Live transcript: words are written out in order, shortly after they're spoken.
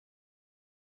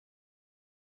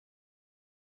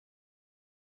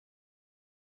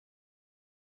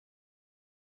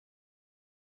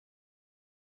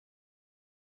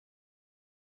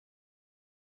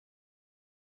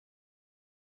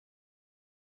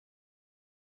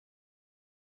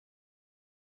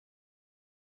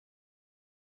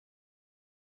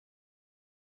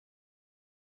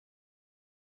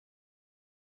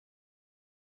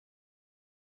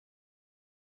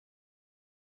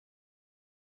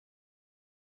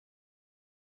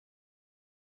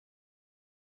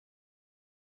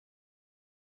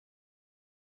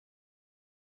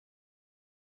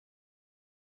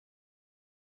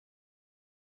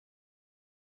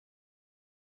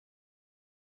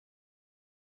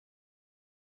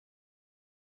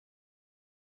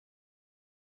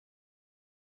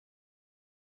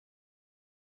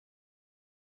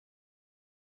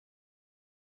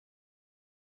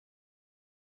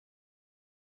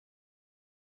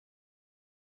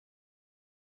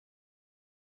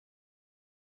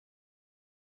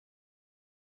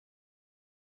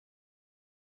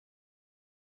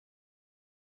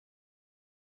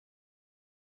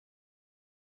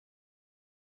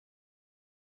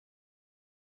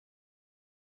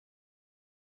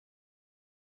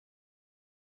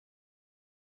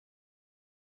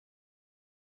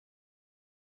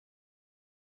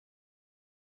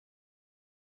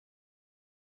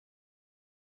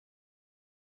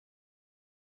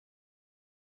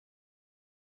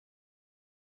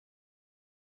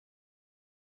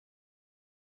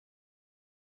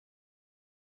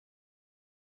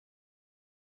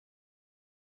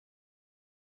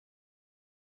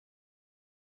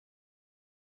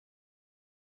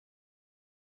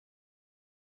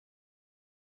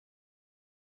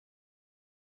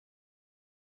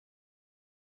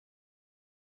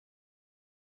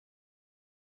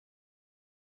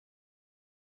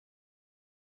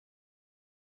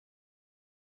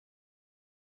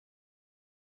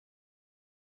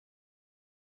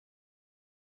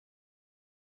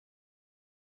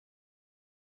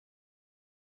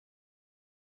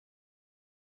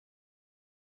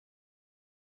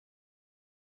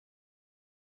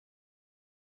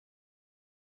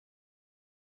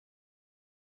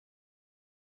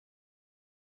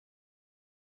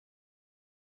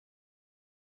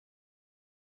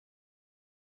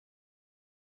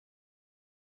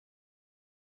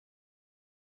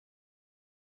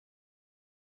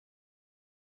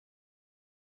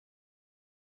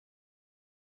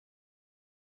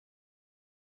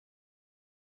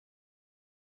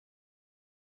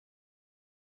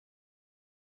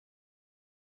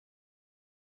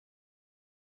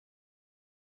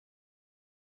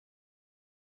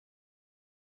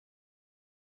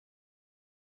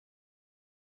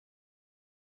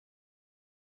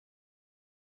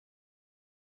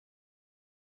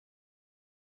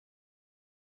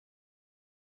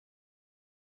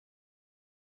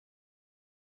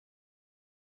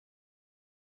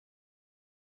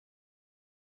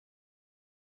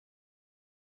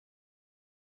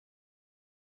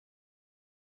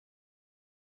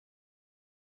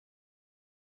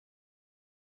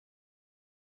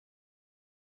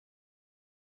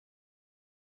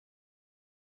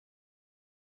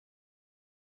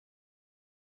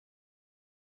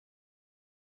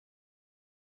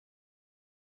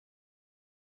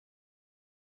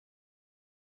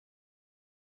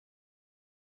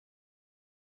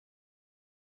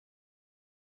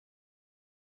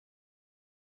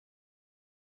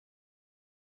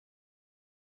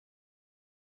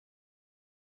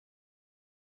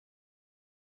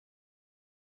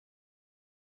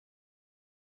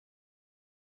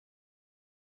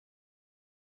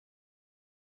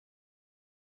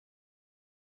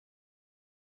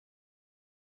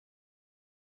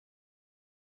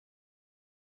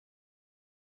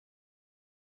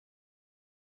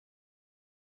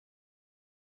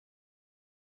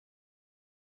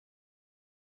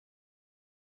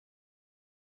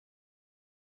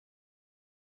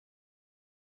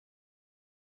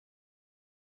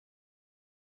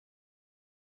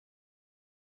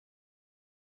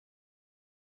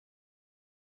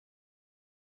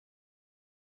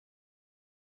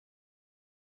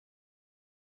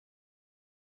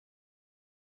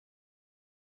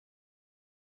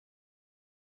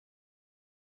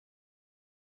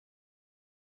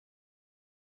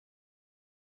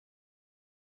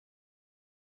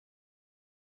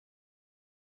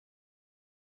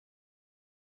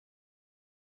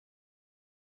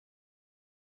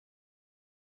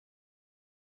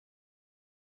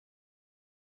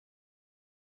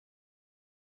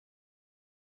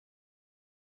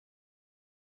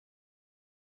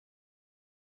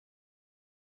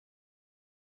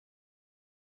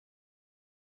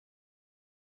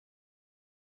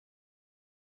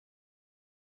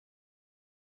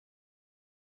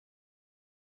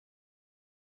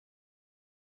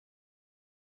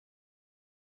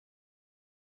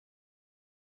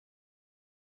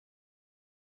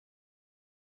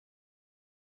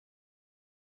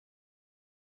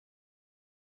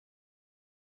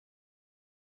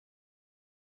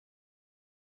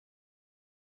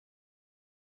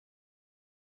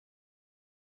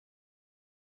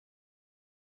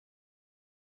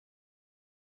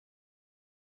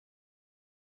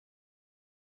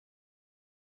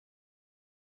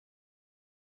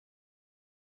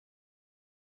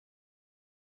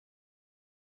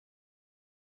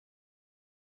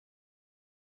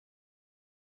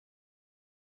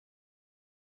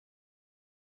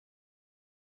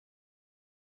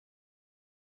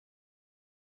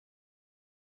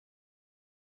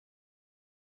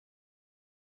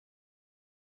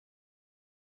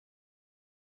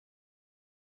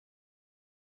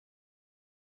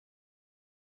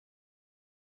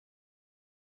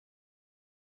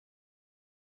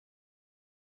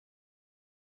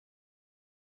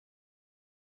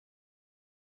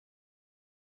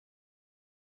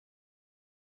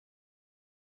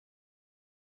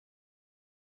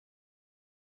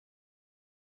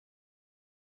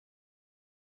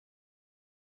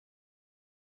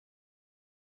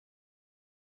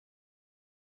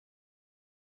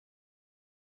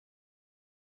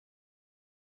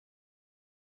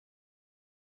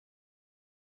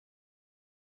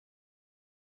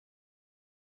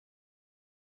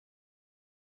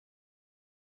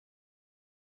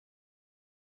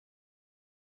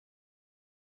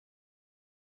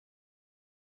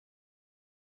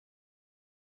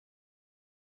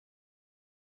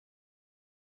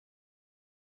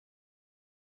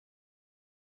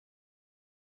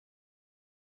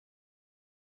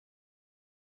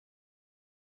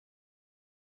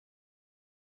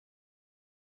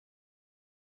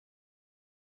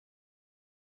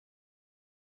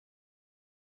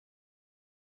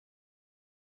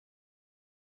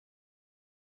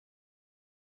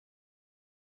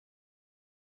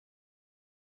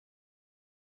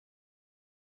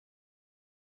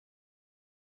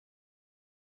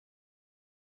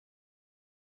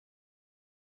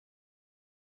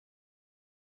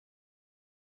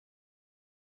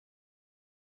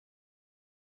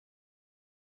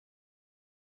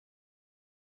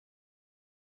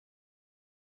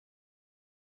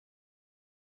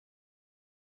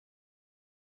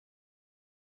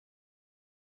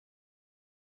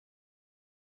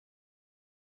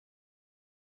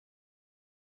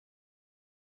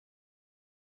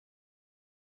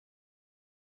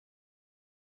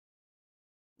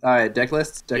All right, deck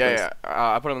lists. Deck Yeah, lists.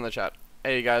 yeah. I put them in the chat.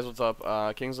 Hey guys, what's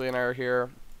up? Kingsley and I are here,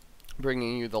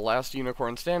 bringing you the last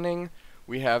unicorn standing.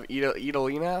 We have Ida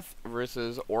Leenath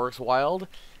versus Oryx Wild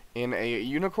in a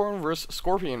unicorn versus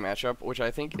scorpion matchup, which I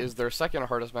think is their second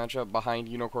hardest matchup behind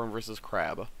unicorn versus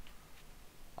crab. Uh,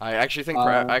 I actually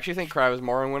think crab is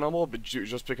more unwinnable, but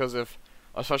just because if,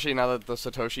 especially now that the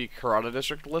Satoshi Karada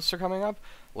District lists are coming up,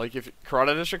 like if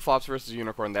Karada District flops versus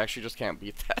unicorn, they actually just can't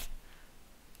beat that.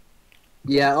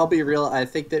 yeah, I'll be real. I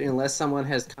think that unless someone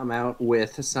has come out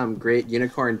with some great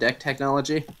unicorn deck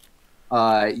technology,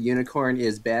 unicorn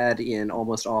is bad in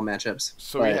almost all matchups.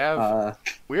 So But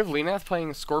we have Leenath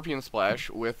playing Scorpion Splash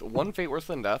with one Fate Worse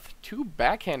Than Death, two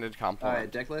backhanded all right,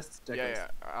 compliment. deck lists. Deck Yeah, lists.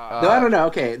 yeah. No, I don't know.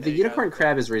 Okay, the Hey guys, unicorn what's up?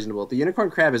 crab is reasonable. The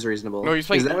unicorn crab is No, reasonable. Is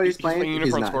that what he's he's playing playing? He's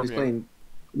Unicorn not. He's Scorpion. playing.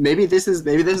 Maybe this is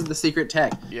the secret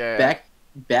tech. Yeah, yeah.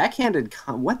 Backhanded.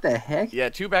 What the heck? Yeah,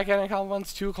 two backhanded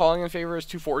compliments, two calling in favors,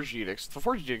 two Forged Edicts. The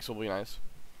Forged Edicts will be nice.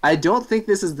 I don't think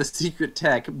this is the secret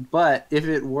tech, but if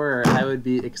it were, I would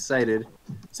be excited.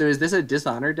 So is this a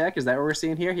dishonor deck? Is that what we're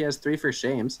seeing here? He has 3 for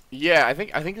shames. Yeah, I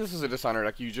think this is a Dishonor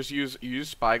deck. You use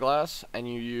Spyglass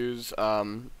and you use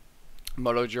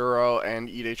Motojuro and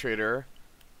Ide Trader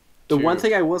The one to.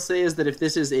 thing I will say is that if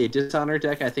this is a dishonor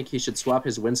deck, I think he should swap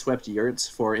his windswept yurts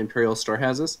for Imperial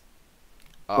Storehouses.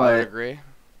 I would But agree.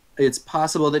 it's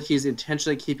possible that he's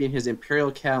intentionally keeping his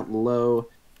Imperial count low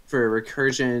for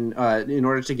recursion in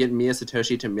order to get Mia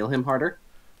Satoshi to mill him harder.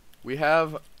 We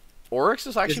have Oryx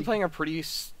is actually He- playing a pretty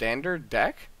standard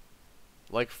deck,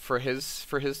 like for his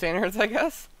standards, I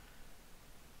guess.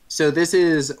 So this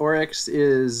is Oryx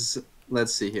is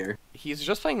let's see here. He's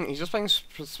just playing just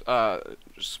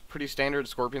pretty standard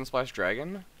Scorpion Splash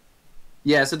Dragon.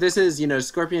 Yeah, so this is,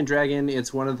 Scorpion Dragon.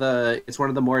 It's one of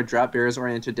the more drop bearers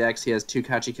oriented decks. He has 2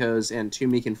 Kachikos and 2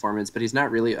 Meek Informants, but he's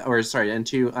not really, or sorry, and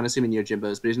 2 unassuming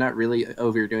Yojimbos, but he's not really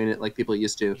overdoing it like people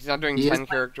used to. He's not doing He is 10 playing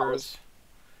characters.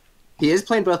 he is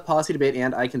playing both Policy Debate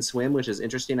and I Can Swim, which is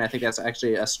interesting. I think that's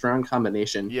actually a strong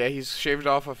combination. Yeah, he's shaved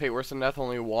off of Fate Worse Than Death.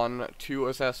 Only one, two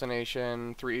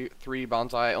Assassination, three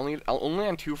Bonsai. Only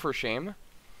on two for Shame.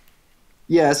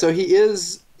 Yeah, so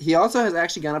he also has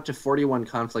actually gone up to 41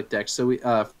 conflict decks. So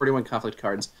 41 conflict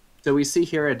cards. So we see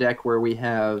here a deck where we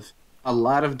have a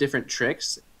lot of different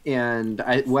tricks, and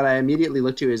what I immediately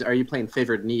look to is, are you playing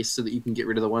favored niece so that you can get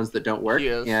rid of the ones that don't work? He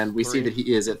is And we see three. that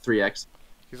he is at 3x.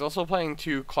 He's also playing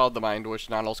two Cloud the Mind, which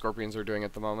not all Scorpions are doing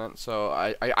at the moment. So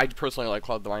I personally like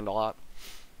Cloud the Mind a lot.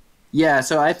 Yeah,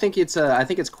 so I think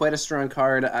it's quite a strong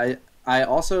card. I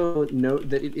also note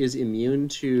that it is immune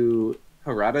to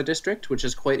Harada District, which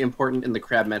is quite important in the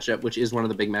crab matchup, which is one of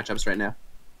the big matchups right now.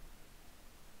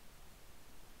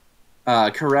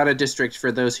 Karada District,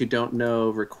 for those who don't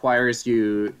know, requires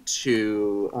you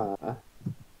to.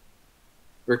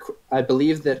 I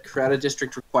believe that Karada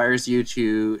District requires you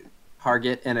to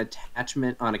target an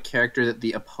attachment on a character that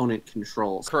the opponent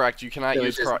controls. Correct. You cannot So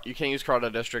use you can't use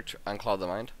Crowded District on Cloud the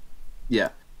Mind. Yeah.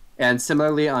 And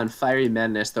similarly on Fiery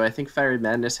Madness, though I think Fiery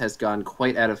Madness has gone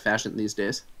quite out of fashion these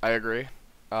days. I agree.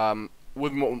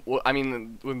 With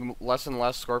less and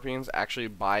less Scorpions actually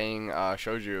buying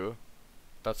Shoju,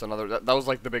 that's another. That was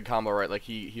like the big combo, right? Like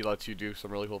he lets you do some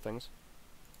really cool things.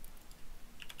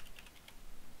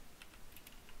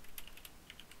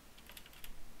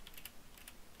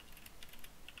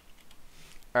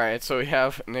 Alright, so we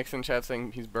have Nix in chat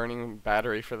saying he's burning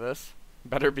battery for this.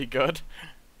 Better be good.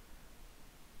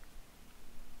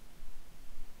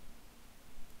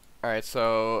 Alright,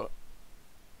 so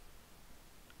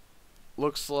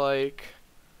looks like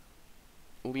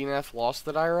Leenath lost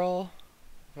the die roll.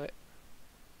 Right.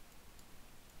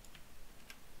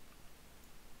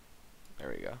 There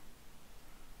we go.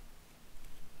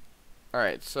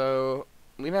 Alright, so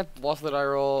Leenath lost the die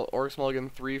roll. Oryx Mulligan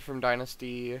 3 from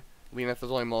Dynasty. Leenath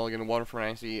is only Mulligan 1 from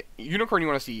Dynasty. Unicorn, you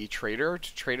want to see Trader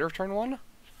turn 1?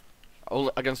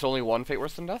 Against only one Fate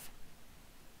Worse Than Death?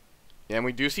 Yeah, and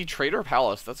we do see Trader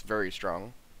Palace. That's very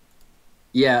strong.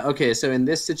 Yeah, okay, so in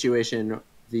this situation,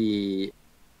 the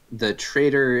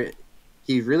trader,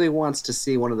 he really wants to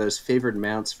see one of those favored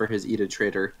mounts for his Ida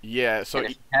trader. Yeah, so And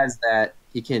if he has that,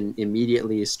 he can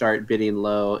immediately start bidding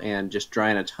low and just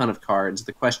drawing a ton of cards.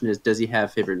 The question is, does he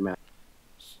have favored mount?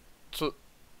 so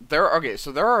there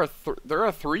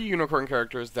are three Unicorn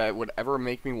characters that would ever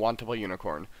make me want to play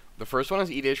Unicorn. The first one is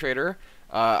Ide Trader.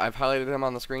 I've highlighted him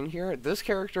on the screen here. This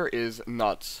character is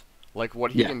nuts. Like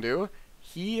what he Yeah. can do.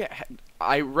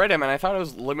 I read him and I thought it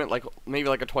was like maybe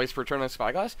like a twice per turn of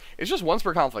Spyglass. It's just once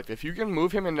per conflict. If you can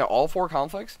move him into all four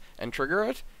conflicts and trigger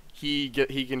it, he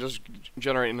can just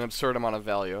generate an absurd amount of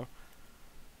value.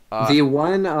 The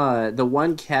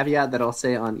one caveat that I'll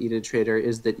say on Eated Trader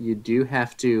is that you do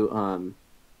have to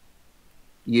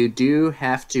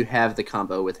have the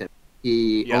combo with him.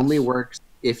 He only Yes. works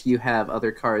if you have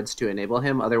other cards to enable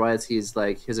him. Otherwise, he's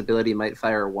like his ability might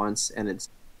fire once, and it's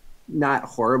not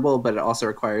horrible, but it also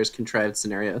requires contrived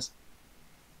scenarios.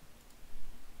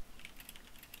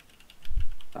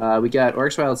 We got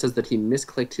Oryx Wild says that he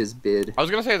misclicked his bid. I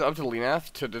was gonna say it's up to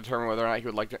Leenath to determine whether or not he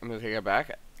would like him to take it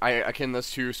back. I akin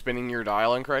this to spinning your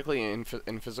dial incorrectly in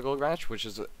physical match, which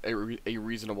is a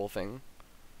reasonable thing.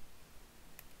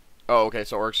 Oh, okay.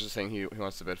 So Oryx is saying he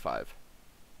wants to bid 5.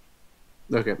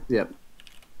 Okay, yep.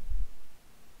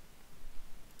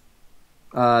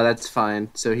 That's fine.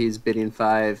 So he's bidding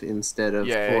 5 instead of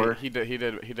 4. He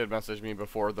did message me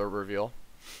before the reveal.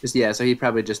 Yeah, so he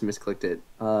probably just misclicked it,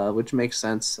 which makes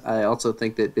sense. I also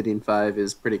think that bidding 5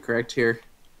 is pretty correct here.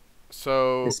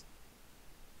 So,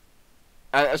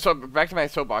 so back to my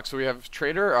soapbox. So we have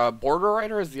Trader. Border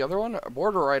Rider is the other one.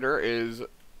 Border Rider is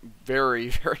very,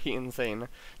 very insane.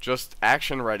 Just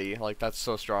action ready. Like, that's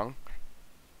so strong.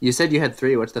 You said you had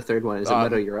 3. What's the third one? Is it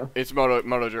Moto Euro? It's Moto.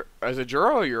 Is it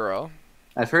Juro or Euro?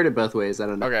 I've heard it both ways. I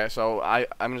don't know. Okay, so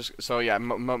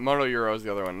Moto Euro is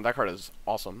the other one. That card is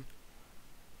awesome.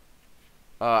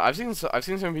 I've seen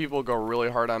some people go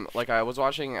really hard on, like, I was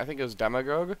watching, I think it was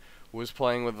Demagogue was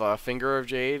playing with Finger of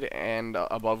Jade and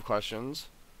Above Questions,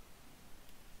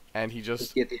 and he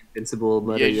just get the invincible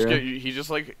Moto Euro. He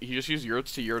just used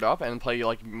Yurts to Yurt up and play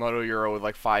like Moto Euro with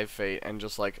like 5 Fate and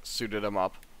just like suited him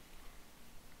up.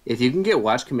 If you can get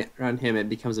Watch Command on him, it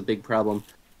becomes a big problem.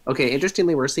 Okay,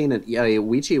 interestingly, we're seeing a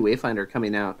Wichi Wayfinder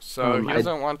coming out. So he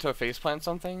doesn't want to faceplant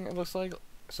something, it looks like.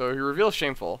 So he reveals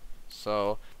Shameful.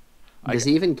 So does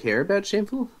he even care about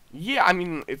Shameful? Yeah, I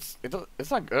mean, it's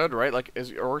not good, right? Like,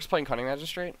 is Oryx playing Cunning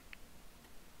Magistrate?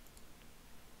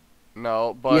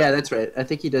 No, but... Yeah, that's right. I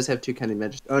think he does have 2 Cunning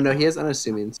Magistrate. Oh, no, he has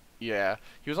Unassuming. Yeah,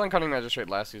 he was on Cunning Magistrate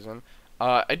last season.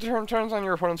 It turns on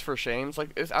your opponents for shames.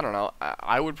 Like, I don't know.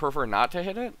 I would prefer not to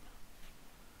hit it.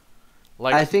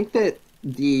 Like, I think that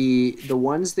the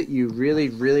ones that you really,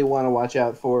 really want to watch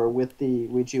out for with the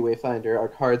Ouija Wayfinder are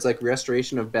cards like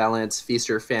Restoration of Balance, Feast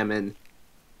or Famine,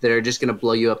 that are just going to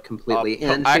blow you up completely.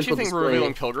 And I actually think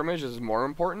revealing Pilgrimage is more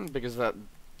important because that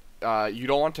you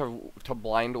don't want to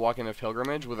blind walk into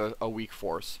Pilgrimage with a weak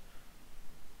force.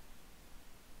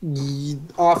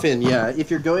 Often, yeah.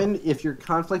 If your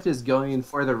conflict is going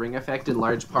for the ring effect in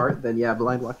large part, then yeah,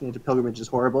 blind walking into Pilgrimage is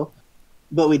horrible.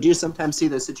 But we do sometimes see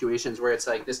those situations where it's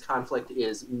like this conflict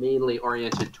is mainly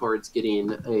oriented towards getting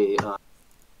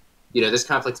this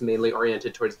conflict's mainly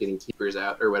oriented towards getting keepers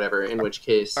out or whatever, in which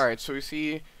case... Alright, so we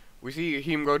see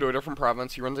him go to a different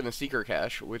province. He runs into Seeker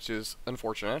Cache, which is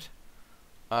unfortunate.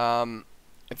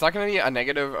 It's not going to be a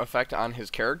negative effect on his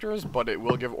characters, but it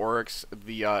will give Oryx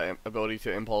the ability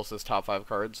to impulse his top 5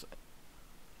 cards.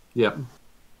 Yep.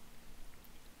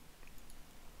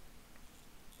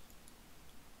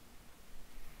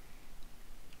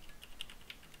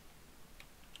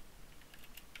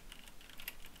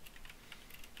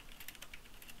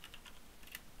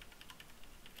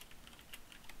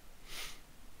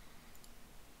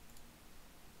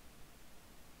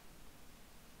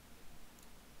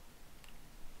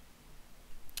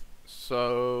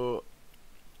 So,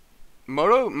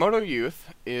 Moto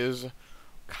Youth is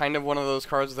kind of one of those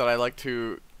cards that I like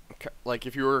to, like,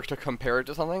 if you were to compare it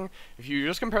to something, if you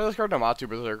just compare this card to Matsu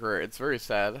Berserker, it's very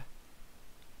sad.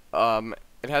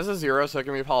 It has a 0, so it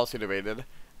can be policy debated,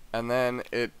 and then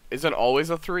it isn't always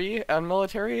a 3 on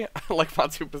military, like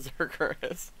Matsu Berserker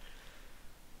is.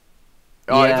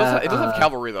 Oh, yeah, it does have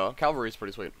Cavalry, though. Cavalry is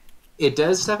pretty sweet. It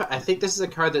does suffer. I think this is a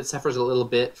card that suffers a little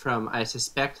bit from, I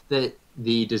suspect that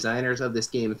the designers of this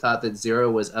game thought that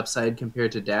 0 was upside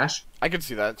compared to Dash. I could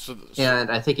see that. And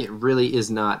I think it really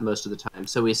is not most of the time.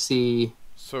 So we see...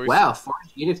 wow, Forge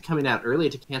Edict coming out early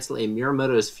to cancel a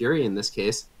Miramoto's Fury in this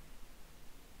case.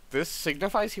 This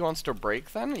signifies he wants to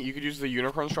break, then? You could use the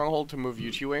Unicorn Stronghold to move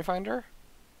Yuchi Wayfinder?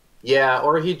 Yeah,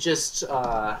 or he just...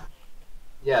 yeah,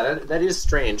 that is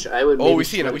strange. I would... Oh, we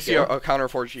see a counter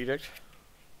Forge Edict.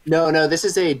 No, this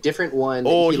is a different one.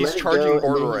 Oh, he's charging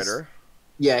Border Rider.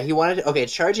 Yeah, he wanted to... Okay,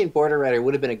 charging Border Rider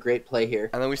would have been a great play here.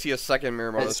 And then we see a second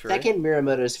Miramoto's Fury. Second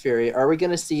Miramoto's Fury. Are we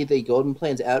going to see the Golden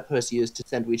Plains Outpost used to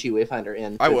send Wichi Wayfinder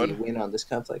in for the win on this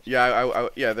conflict? Yeah,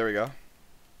 yeah, there we go.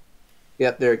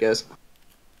 Yep, there it goes.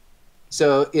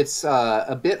 So it's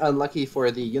a bit unlucky for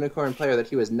the Unicorn player that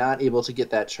he was not able to get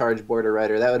that charge Border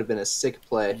Rider. That would have been a sick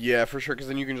play. Yeah, for sure, because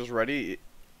then you can just ready...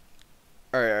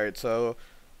 Alright, so...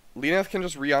 Leenath can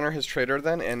just re-honor his Trader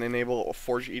then and enable a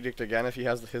Forge Edict again if he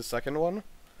has his second one.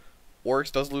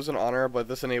 Oryx does lose an honor, but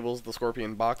this enables the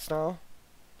Scorpion box now.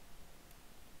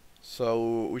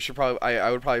 So we should probably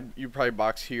I would probably you probably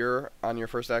box here on your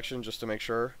first action just to make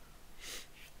sure.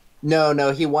 No,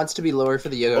 no, he wants to be lower for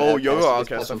the Yogo Oh, Outcast. Yogo He gets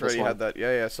Outcast. I forgot you +1/+1. had that.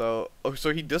 Yeah, yeah. So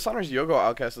he dishonors Yogo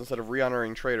Outcast instead of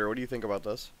re-honoring Trader. What do you think about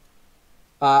this?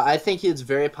 I think it's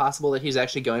very possible that he's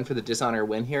actually going for the dishonor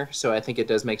win here, so I think it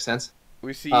does make sense.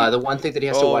 We see. The one thing that he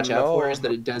has to Oh watch out for is no.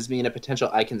 that it does mean a potential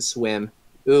I can swim.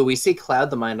 Ooh, we see Cloud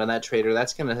the Mind on that trader.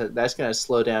 That's gonna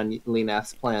slow down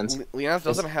Leenath's plans. Leenath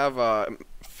doesn't have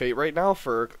fate right now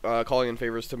for calling in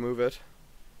favors to move it.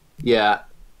 Yeah.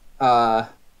 Uh,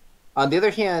 on the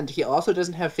other hand, he also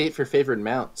doesn't have fate for favored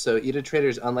mount, so Ida Trader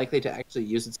is unlikely to actually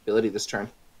use its ability this turn.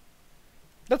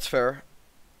 That's fair.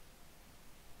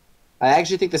 I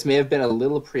actually think this may have been a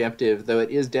little preemptive, though it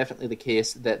is definitely the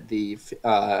case that the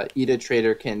Ida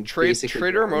Trader can basically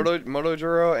Trader,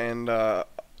 Motojuro,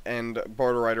 and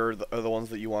Border Rider are the ones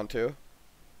that you want to.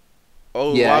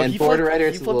 Oh yeah, wow, and he Border flipped, Rider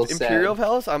he is a little flipped Imperial sad.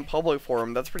 Palace on public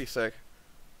forum. That's pretty sick.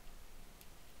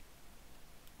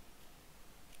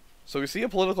 So we see a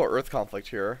political Earth conflict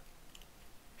here.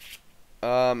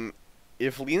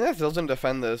 If Leenath doesn't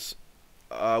defend this,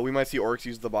 we might see Oryx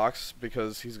use the box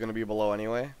because he's gonna be below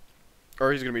anyway,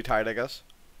 or he's gonna be tied, I guess.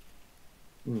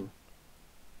 Hmm.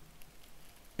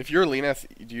 If you're Leenath,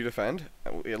 do you defend?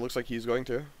 It looks like he's going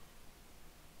to.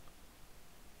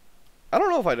 I don't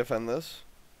know if I defend this.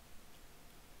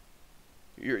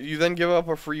 You then give up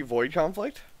a free void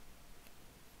conflict?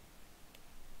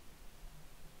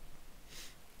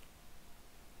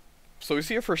 So we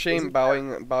see it for shame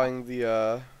bowing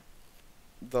the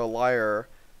liar.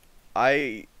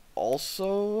 I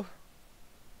also,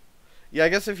 yeah, I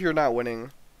guess if you're not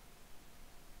winning.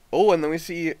 Oh, and then we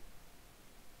see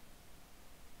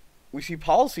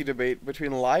policy debate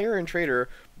between liar and traitor.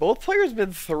 Both players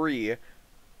bid 3.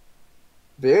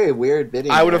 Very weird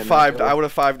bidding. I would there, have I'm not fived. I would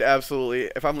have fived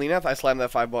absolutely. If I'm Leenath, I slam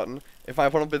that 5 button. If my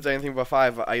opponent bids anything but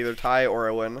 5, I either tie or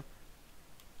I win.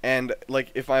 And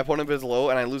like, if my opponent bids low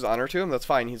and I lose honor to him, that's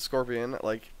fine. He's Scorpion.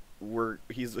 Like,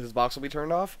 his box will be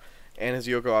turned off, and his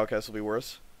Yoko Outcast will be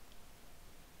worse.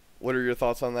 What are your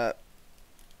thoughts on that?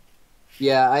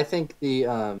 Yeah, I think we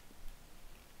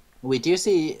do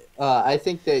see. I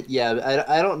think that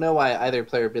I don't know why either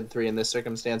player bid 3 in this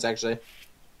circumstance actually.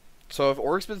 So if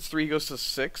Oryx bids 3, goes to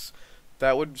 6,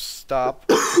 that would stop.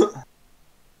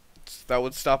 That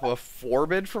would stop a 4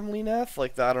 bid from Leenath.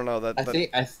 Like, I don't know that.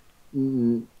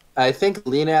 I think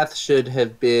Leenath should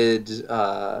have bid.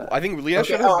 I think Leenath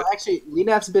Okay, should have. actually,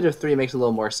 Leenath's bid of 3 makes a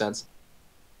little more sense.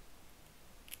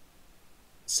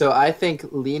 So I think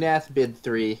Leenath bid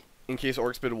 3. In case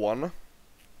Oryx bid 1.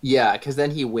 Yeah, because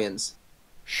then he wins.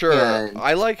 Sure, And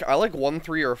I like 1,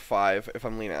 3, or 5 if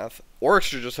I'm Leenath. Oryx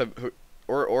should just have,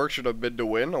 or Oryx should have bid to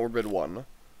win or bid 1.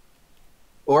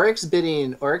 Oryx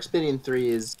bidding 3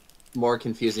 is more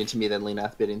confusing to me than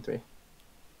Leenath bidding 3.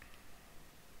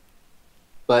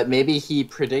 But maybe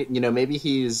maybe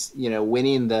he's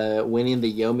winning the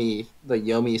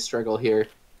Yomi struggle here,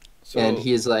 So and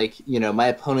he's like, my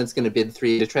opponent's gonna bid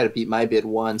 3 to try to beat my bid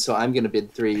 1, so I'm gonna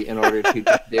bid 3 in order to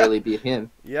just barely beat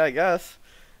him. yeah, I guess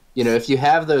If you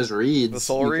have those reads, the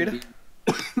soul read.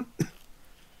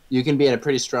 You can be in a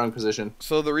pretty strong position.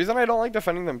 So the reason I don't like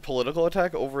defending the political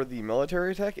attack over the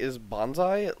military attack is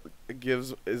Bonsai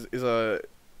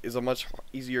is a much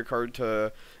easier card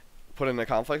to put into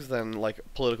conflicts than like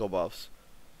political buffs.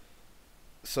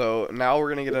 So now we're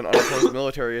gonna get an unopposed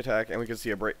military attack, and we could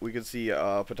see a break. We could see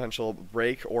a potential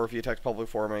break, or if he attacks public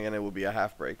forming, and it would be a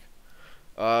half break.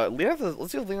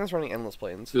 Let's see if Leenath's running endless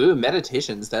planes. Ooh,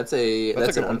 meditations. That's an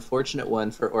one. unfortunate one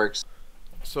for Oryx.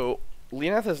 So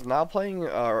Leenath is not playing.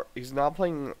 He's not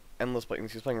playing endless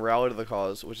planes. He's playing rally to the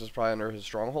cause, which is probably under his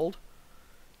stronghold.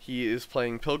 He is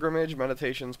playing pilgrimage,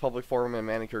 meditations, public forum, and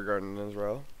manicure garden in his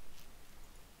row.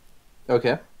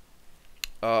 Okay.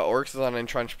 Oryx is on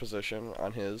entrenched position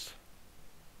on his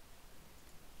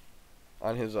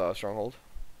stronghold.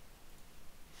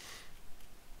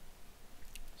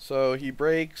 So he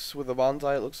breaks with a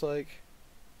bonsai, it looks like.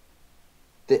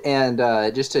 And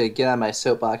just to get on my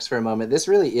soapbox for a moment, this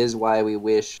really is why I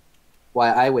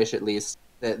wish at least,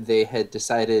 that they had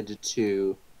decided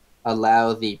to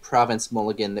allow the province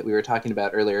mulligan that we were talking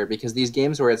about earlier, because these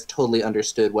games where it's totally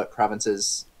understood what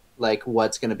provinces, like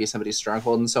what's going to be somebody's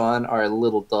stronghold and so on, are a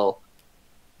little dull.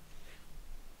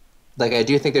 Like, I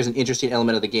do think there's an interesting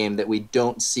element of the game that we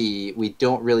don't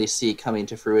really see coming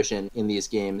to fruition in these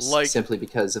games, simply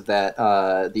because of that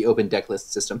the open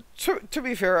decklist system. To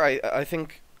be fair, I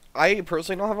think I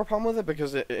personally don't have a problem with it,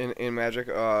 because in Magic,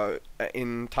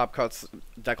 in top cuts,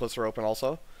 decklists are open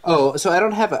also. Oh, so I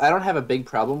don't have a big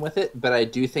problem with it, but I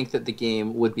do think that the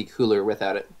game would be cooler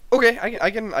without it. Okay,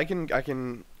 I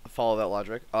can follow that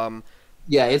logic.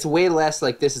 Yeah, it's way less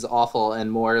like this is awful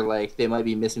and more like they might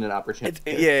be missing an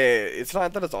opportunity here. It's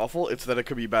not that it's awful; it's that it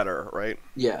could be better, right?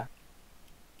 Yeah.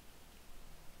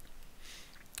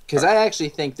 Because I actually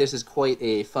think this is quite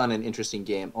a fun and interesting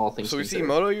game, all things So we see considered.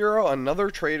 Moto Euro, another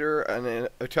trader, and an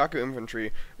Utaku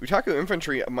Infantry. Utaku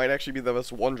Infantry might actually be the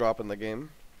best one drop in the game.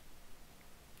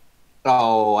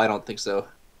 Oh, I don't think so.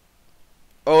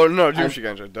 Oh no, Doom I,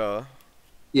 Shigenja, duh.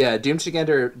 yeah, Doom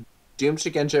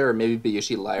Shigenja, or maybe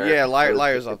Bayushi Lyre. Yeah, I would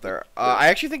Liar's think up there. yeah. I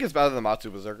actually think it's better than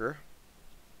Matsu Berserker.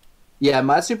 Yeah,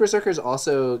 Matsu Berserker is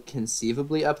also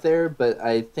conceivably up there, but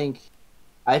I think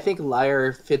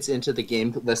Lyre fits into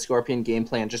the Scorpion game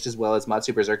plan just as well as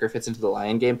Matsu Berserker fits into the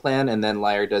Lion game plan, and then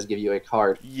Lyre does give you a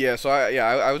card. Yeah, so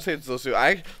I would say it's those two.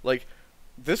 I like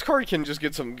this card can just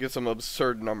get some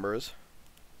absurd numbers.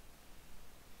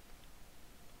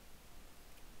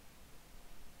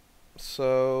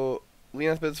 So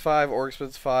Leenath bids 5, Oryx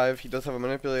bids 5. He does have a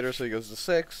manipulator, so he goes to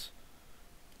 6,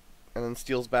 and then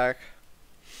steals back.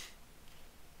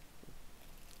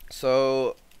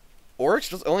 So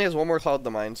Oryx only has one more Cloud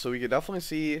the Mind, so we could definitely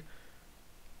see.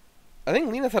 I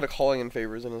think Leenath had a Calling in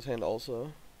Favors in his hand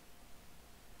also.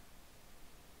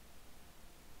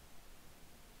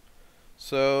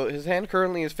 So his hand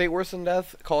currently is Fate Worse Than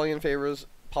Death, Calling in Favors,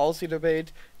 Policy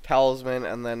Debate, Talisman,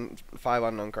 and then 5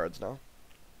 unknown cards now.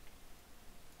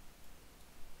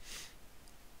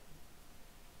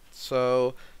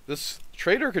 So this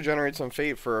trader could generate some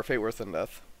fate for a Fate Worse Than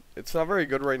Death. It's not very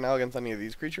good right now against any of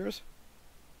these creatures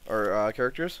or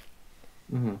characters.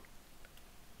 Mm-hmm.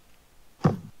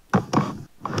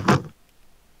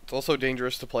 It's also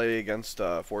dangerous to play against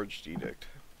Forged Edict.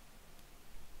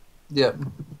 Yep.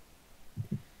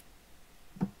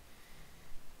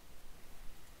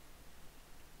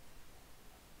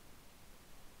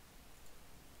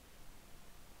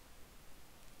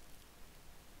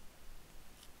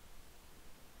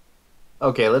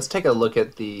 Okay, let's take a look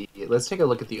at the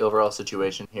overall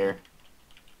situation here.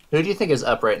 Who do you think is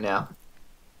up right now?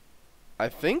 I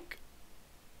think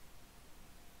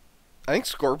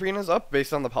Scorpion is up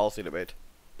based on the policy debate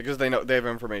because they have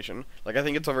information. Like I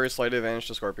think it's a very slight advantage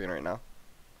to Scorpion right now.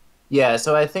 Yeah,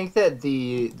 so I think that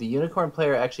the Unicorn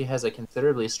player actually has a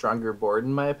considerably stronger board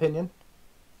in my opinion.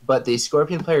 But the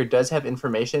Scorpion player does have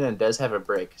information and does have a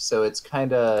break. So it's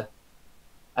kind of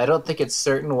I don't think it's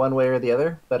certain one way or the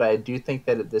other, but I do think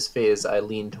that at this phase I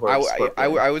lean towards Scorpion.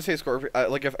 I would say Scorpion.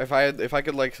 Like if I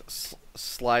could like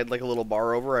slide like a little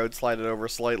bar over, I would slide it over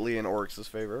slightly in Oryx's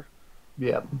favor.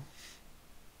 Yeah.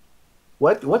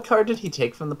 What card did he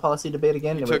take from the policy debate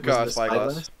again? He took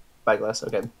Spyglass. Spyglass,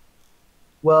 okay.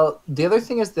 Well, the other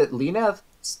thing is that Leenath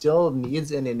still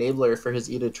needs an enabler for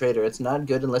his Eda Trader. It's not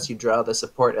good unless you draw the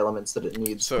support elements that it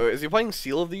needs. So is he playing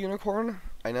Seal of the Unicorn?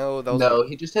 I know that was No,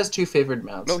 he just has 2 favored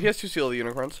mounts. No, he has 2 Seal of the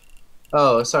Unicorns.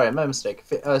 Oh, sorry, my mistake.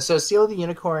 So Seal of the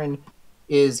Unicorn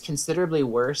is considerably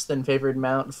worse than favored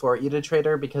mount for Eda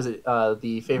Trader because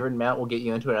the favored mount will get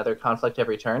you into another conflict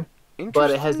every turn. But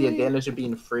it has the advantage of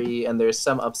being free, and there's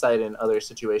some upside in other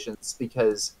situations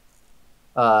because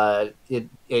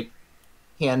it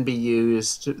can be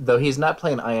used, though he's not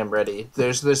playing I Am Ready.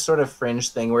 There's this sort of fringe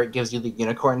thing where it gives you the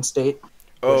Unicorn state,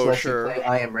 which lets you play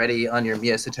I Am Ready on your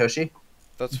Mia Satoshi.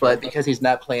 That's but fair. Because he's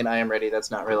not playing I Am Ready,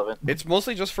 that's not relevant. It's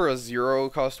mostly just for a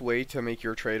 0-cost way to make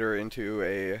your trader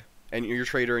into your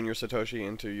trader and your Satoshi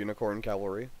into Unicorn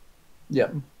Cavalry.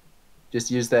 Yep. Just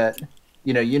use that.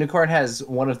 Unicorn has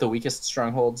one of the weakest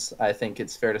strongholds, I think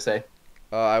it's fair to say.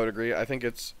 I would agree. I think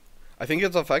its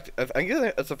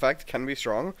effect can be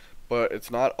strong, but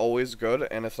it's not always good,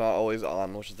 and it's not always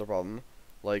on, which is the problem.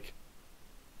 Like,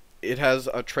 it has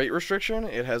a trait restriction,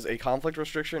 it has a conflict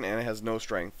restriction, and it has no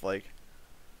strength. Like,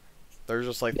 there's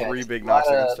just like 3 big knocks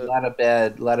against it. A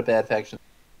lot of bad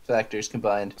factors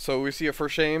combined. So we see a for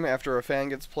shame after a fan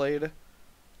gets played.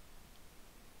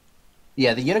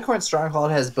 Yeah, the Unicorn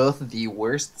Stronghold has both the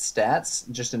worst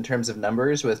stats, just in terms of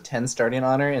numbers, with 10 starting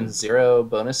honor and 0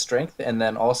 bonus strength, and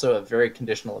then also a very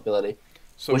conditional ability.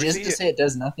 So which isn't to say it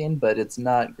does nothing, but it's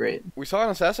not great. We saw an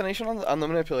assassination on the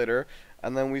manipulator,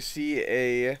 and then we see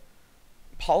a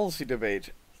policy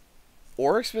debate.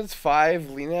 Oryx bids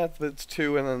 5, Leenath bids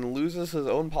 2, and then loses his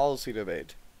own policy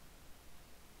debate.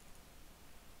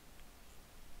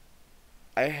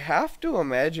 I have to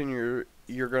imagine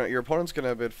your opponent's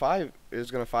gonna bid 5 is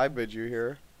gonna 5 bid you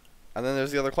here, and then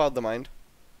there's the other Cloud the Mind.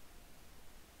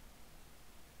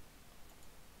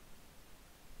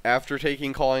 After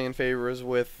taking calling in favors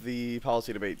with the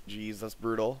policy debate, jeez, that's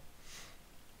brutal.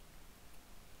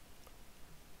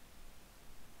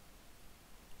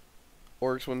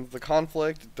 Oryx wins the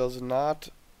conflict, does not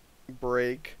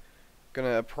break,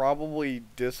 Gonna probably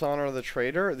dishonor the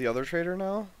trader, the other trader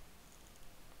now.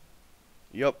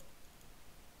 Yup.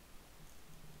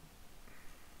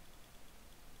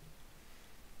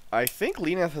 I think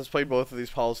Leenath has played both of these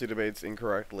policy debates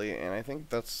incorrectly, and I think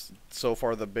that's so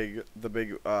far the big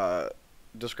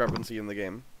discrepancy in the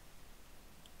game.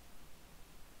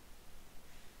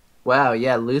 Wow,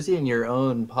 yeah, losing your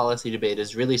own policy debate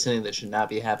is really something that should not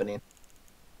be happening.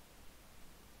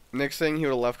 Nick saying he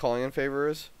would have left calling in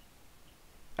favors,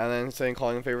 and then saying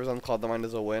calling in favors on Cloud the Mind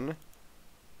is a win.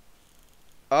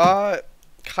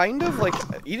 Kind of like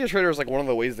Eat a Trader is like one of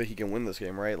the ways that he can win this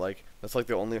game, right? Like that's like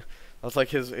the only, that's like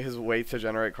his way to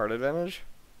generate card advantage.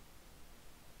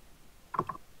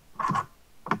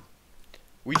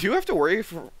 We do have to worry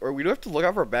or we do have to look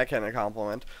out for a backhanded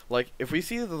compliment. Like if we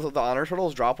see the honor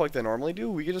totals drop like they normally do,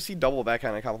 we could just see double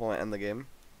backhanded compliment in the game.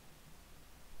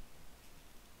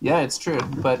 Yeah, it's true,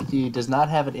 but he does not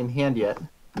have it in hand yet.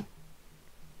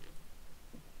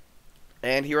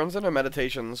 And he runs into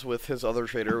meditations with his other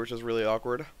trader, which is really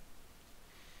awkward.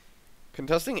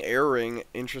 Contesting Air Ring,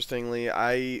 interestingly,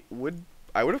 I would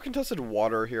have contested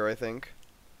Water here, I think.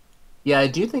 Yeah, I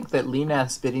do think that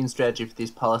Leenath's bidding strategy for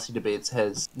these policy debates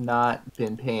has not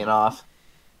been paying off.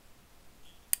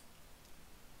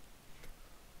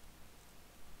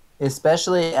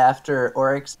 Especially after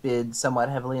Oryx bid somewhat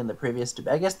heavily in the previous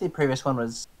debate. I guess the previous one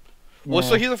was... Well,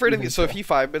 so he's afraid of... So if he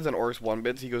 5 bids and Oryx 1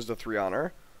 bids, he goes to 3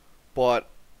 honor. But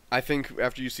I think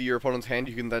after you see your opponent's hand,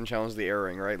 you can then challenge the Air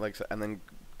Ring, right? Like, and then...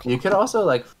 You could also,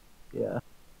 like... Yeah.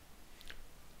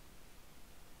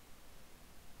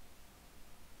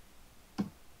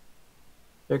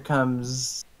 There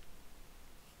comes...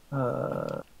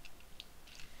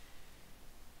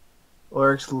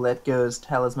 Oryx let goes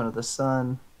Talisman of the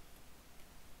Sun.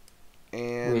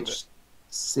 And... Which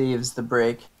saves the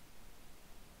break.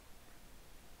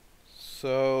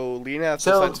 So, Leenath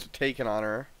decides to take an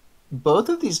honor. Both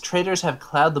of these traders have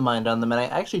Cloud the Mind on them, and I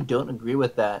actually don't agree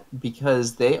with that,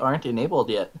 because they aren't enabled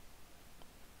yet.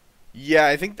 Yeah,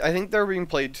 I think they're being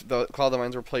played... The Cloud the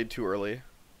Minds were played too early.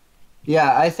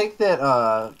 Yeah, I think that,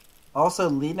 also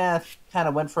Leenath kind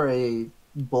of went for a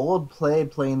bold play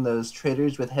playing those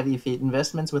traders with heavy fate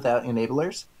investments without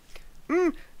enablers.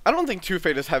 I don't think 2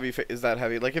 fate is that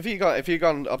heavy. Like if he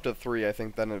gone up to 3, I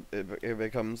think then it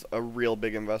becomes a real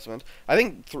big investment. I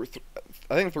think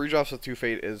 3 drops with 2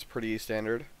 fate is pretty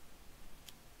standard.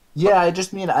 Yeah, I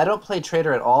just mean I don't play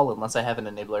trader at all unless I have an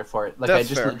enabler for it. Like That's I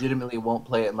just fair. legitimately won't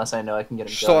play it unless I know I can get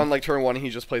him So going. on like turn 1 he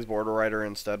just plays Border Rider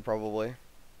instead probably.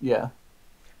 Yeah.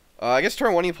 I guess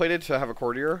turn 1 he played it to have a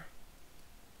courtier.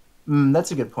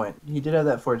 That's a good point. He did have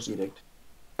that Forged Edict.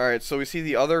 Alright, so we see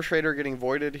the other trader getting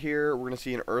voided here. We're going to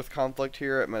see an Earth conflict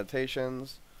here at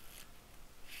Meditations.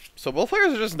 So both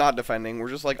players are just not defending. We're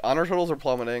just like, honor totals are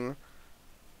plummeting.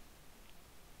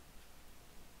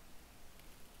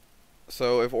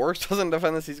 So if Oryx doesn't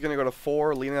defend this, he's going to go to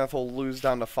 4. Leenath will lose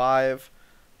down to 5.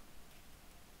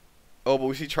 Oh, but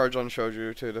we see charge on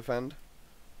Shoju to defend.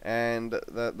 And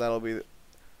that'll be...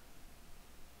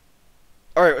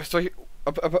 Alright, so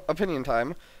opinion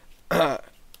time.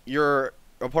 Your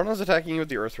opponent is attacking you with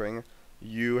the Earth Ring.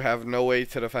 You have no way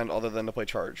to defend other than to play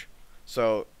charge.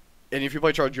 So, and if you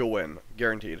play charge, you'll win.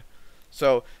 Guaranteed.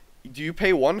 So, do you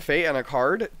pay 1 fate and a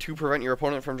card to prevent your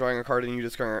opponent from drawing a card and you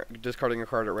discarding a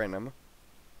card at random?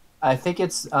 I think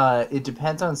it's it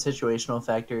depends on situational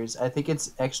factors. I think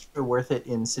it's extra worth it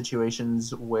in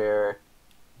situations where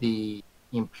the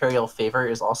Imperial favor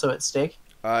is also at stake.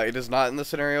 It is not in this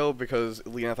scenario because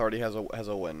Leenath already has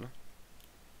a win.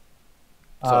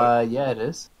 So, Yeah, it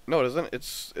is. No, it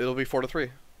isn't. It'll be 4-3.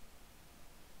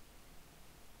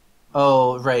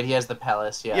 Oh, right. He has the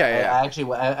palace. Yeah. Yeah. I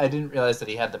actually, I didn't realize that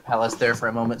he had the palace there for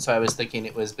a moment, so I was thinking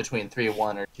it was between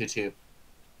 3-1 or 2-2.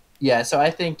 Yeah. So I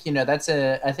think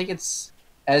I think it's,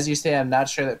 as you say. I'm not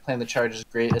sure that playing the charge is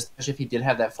great, especially if he did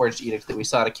have that Forged Edict that we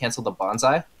saw to cancel the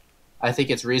bonsai. I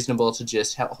think it's reasonable to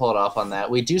just hold off on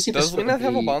that. We do see. Does Leenath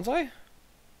have a bonsai?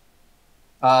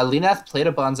 Leenath played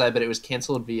a bonsai, but it was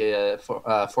canceled via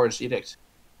Forged Edict.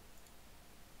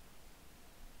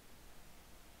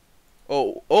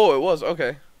 Oh, it was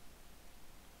okay.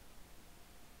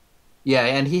 Yeah,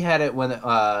 and he had it when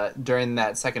during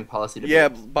that second policy debate. Yeah,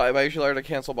 by usually to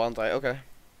cancel bonsai. Okay.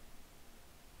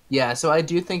 Yeah, so I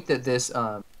do think that this.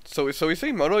 So we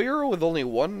say Moto Euro with only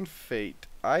 1 fate.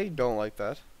 I don't like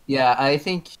that. Yeah, I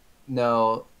think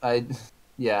no. I'm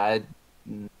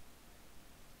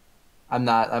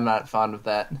not fond of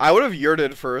that. I would have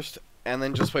yurted first and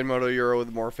then just played Moto Euro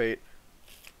with more fate.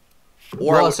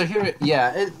 Or Well, so here,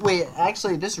 yeah. Wait,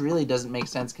 actually, this really doesn't make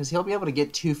sense because he'll be able to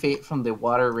get 2 fate from the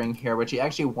water ring here, which he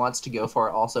actually wants to go for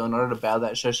also in order to bow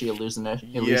that Shoshi yeah,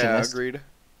 illusionist. agreed.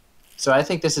 So I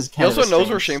think this is He kind of also a knows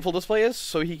where strange... Shameful Display is,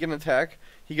 so he can attack.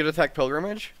 He can attack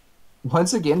Pilgrimage.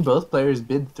 Once again, both players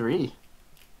bid 3.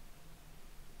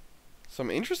 Some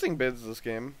interesting bids this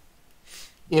game.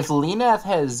 If Leenath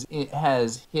has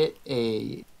hit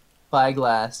a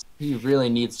Spyglass, he really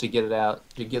needs to get it out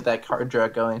to get that card draw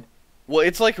going. Well,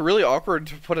 it's like really awkward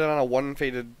to put it on a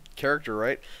one-fated character,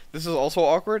 right? This is also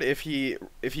awkward if he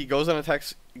goes and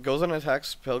attacks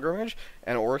Pilgrimage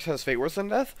and Oryx has Fate Worse Than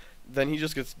Death, then he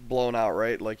just gets blown out,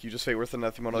 right? Like you just Fate Worse Than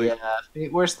Death. Yeah,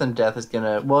 Fate Worse Than Death is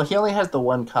gonna. Well, he only has the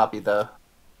 1 copy though.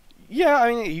 Yeah, I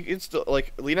mean it's still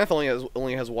like Leenath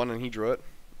only has 1 and he drew it.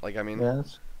 Like I mean.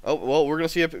 Yes. Oh well, we're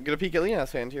gonna get a peek at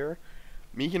Leenath's hand here.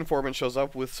 Meek Informant shows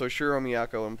up with Soshiro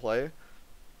Miyako in play.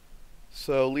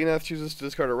 So Leenath chooses to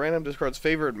discard a random, discards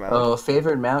Favored Mount. Oh,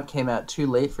 Favored Mount came out too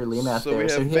late for Leenath So there. we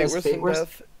have So he Fate has Worse Fate Than Worse.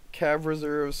 Death, Cav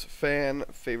Reserves, Fan,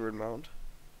 Favored Mount.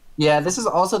 Yeah, this is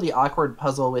also the awkward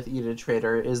puzzle with Ida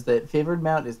Trader is that Favored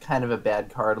Mount is kind of a bad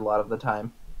card a lot of the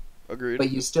time. Agreed.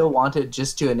 But you still want it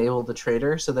just to enable the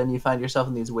trader, so then you find yourself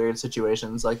in these weird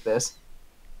situations like this.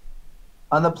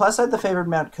 On the plus side, the Favored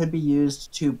Mount could be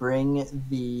used to bring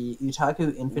the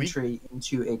Utaku infantry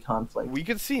into a conflict. We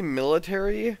could see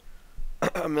military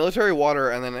water,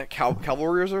 and then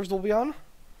cavalry reserves will be on.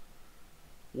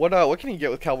 What can he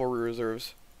get with cavalry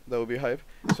reserves? That would be hype.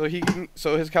 So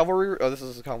his cavalry. Oh, this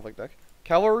is a conflict deck.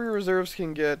 Cavalry reserves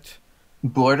can get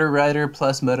Border Rider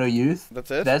plus Moto Youth.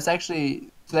 That's it. That's actually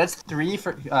that's 3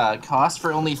 for cost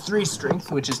for only 3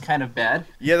 strength, which is kind of bad.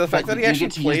 Yeah, the fact But that you he do get actually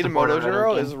to use played the Border Rider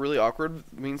Motojiro again. is really awkward.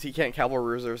 Means he can't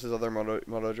cavalry reserves his other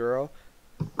Motojiro.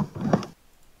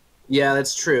 Yeah,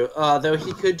 that's true. Though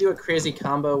he could do a crazy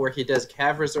combo where he does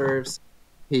Cav Reserves,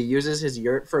 he uses his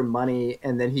Yurt for money,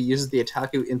 and then he uses the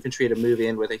Otaku infantry to move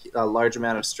in with a large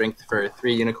amount of strength for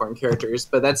 3 unicorn characters.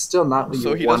 But that's still not what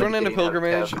So you he want does to run be into getting out of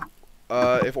Pilgrimage.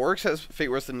 Cav. If Oryx has Fate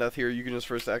Worse Than Death here, you can just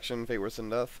first action Fate Worse Than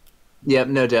Death. Yep,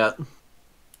 no doubt.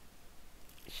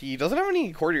 He doesn't have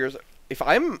any courtiers. If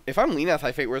I'm Leenath,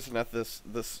 I Fate Worse Than Death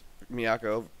this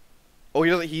Miyako. Oh,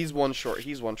 he doesn't. He's 1 short.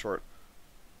 He's 1 short.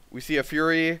 We see a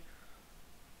Fury.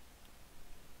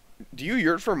 Do you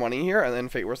Yurt for money here and then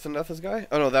Fate Worse Than Death this guy?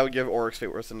 Oh no, that would give Oryx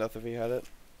Fate Worse Than Death if he had it.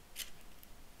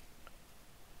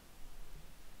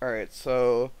 Alright,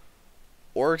 so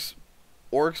Oryx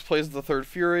plays the 3rd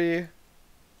Fury.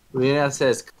 Leenath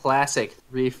says classic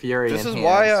 3 Fury. This in is hand,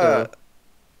 why so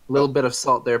a little bit of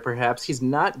salt there, perhaps. He's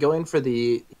not going for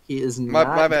the. He is my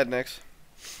not bad, Nix.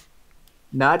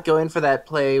 not going for that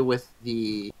play with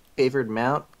the Favored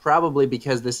Mount, probably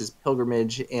because this is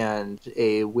Pilgrimage and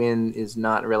a win is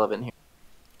not relevant here.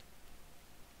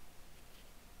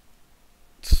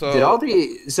 So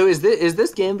is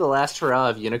this game the last hurrah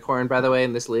of Unicorn, by the way,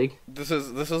 in this league? this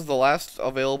is the last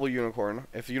available Unicorn.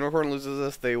 If Unicorn loses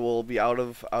this, they will be out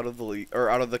of the league or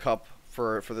out of the cup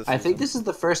for this season. I think this is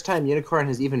the first time Unicorn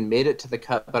has even made it to the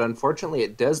cup, but unfortunately,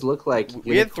 it does look like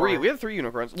we had 3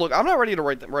 Unicorns. Look, I'm not ready to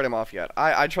write him off yet.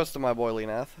 I trust in my boy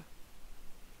Leenath.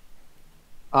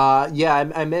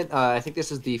 Yeah, I meant. I think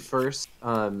this is the first.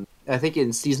 I think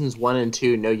in seasons 1 and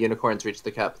 2, no unicorns reached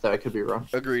the cup. Though I could be wrong.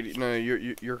 Agreed. No,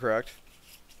 you're correct.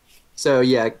 So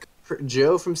yeah,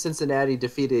 Joe from Cincinnati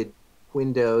defeated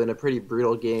Quindo in a pretty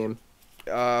brutal game,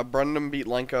 Brundum beat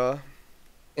Lenka.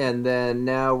 and then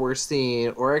now we're seeing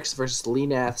Oryx versus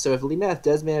Leenath. So if Leenath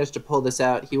does manage to pull this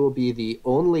out, he will be the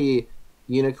only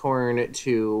unicorn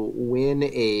to win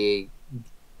a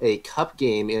cup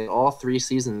game in all 3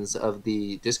 seasons of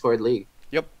the Discord League.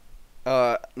 Yep.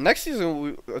 Next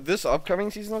season, this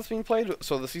upcoming season that's being played,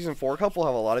 so the season 4 cup will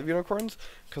have a lot of unicorns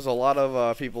because a lot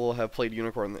of people have played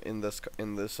unicorn in this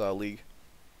league.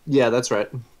 Yeah, that's right.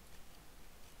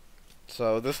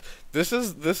 So this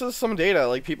is some data.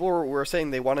 Like people were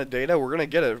saying they wanted data. We're gonna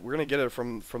get it. We're gonna get it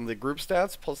from the group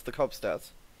stats plus the cup stats.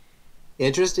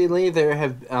 Interestingly, there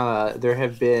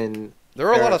have been. There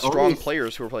are a lot of strong only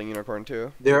players who are playing unicorn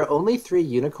too. There are only 3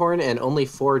 unicorn and only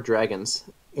 4 dragons,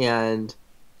 and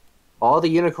all the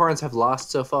unicorns have lost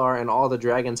so far, and all the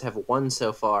dragons have won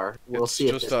so far. We'll It's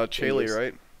see. just if this Chaley, continues.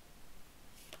 right?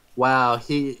 Wow,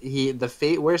 the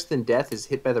Fate Worse Than Death is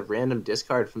hit by the random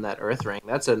discard from that Earth Ring.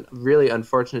 That's a really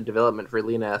unfortunate development for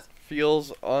Leenath.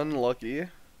 Feels unlucky.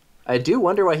 I do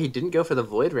wonder why he didn't go for the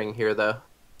Void Ring here, though.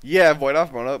 Yeah, void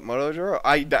off Motojiro.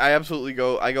 I absolutely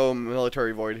go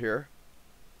military void here.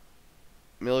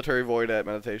 Military void at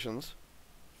meditations.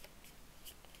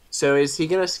 So is he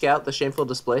gonna scout the Shameful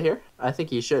Display here? I think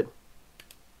he should.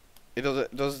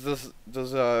 Does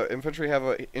infantry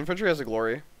have infantry has a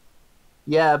glory?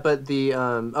 Yeah, but the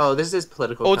oh, this is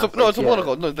political Oh, no, conflict. it's a Yeah.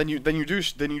 political. No, then you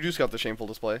do scout the shameful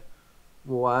display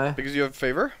Why? because you have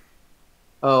favor.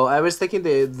 Oh, I was thinking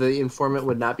the informant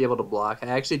would not be able to block. I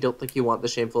actually don't think you want the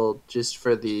shameful just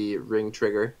for the ring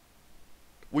trigger.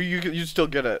 Well, you still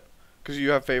get it because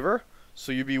you have favor,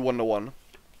 so you'd be 1-1.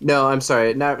 No, I'm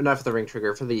sorry, not for the ring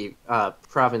trigger, for the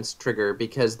province trigger,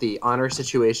 because the honor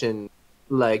situation,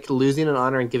 like losing an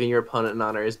honor and giving your opponent an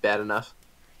honor, is bad enough.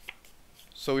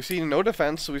 So we see no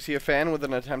defense. So we see a fan with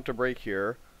an attempt to break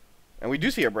here, and we do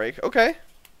see a break. Okay.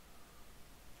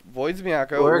 Voids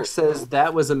Miyako. Oryx says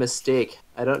that was a mistake.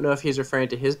 I don't know if he's referring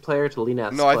to his player or to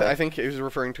Leenath's No, play. I think he was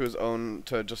referring to his own,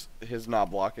 to just his not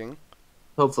blocking.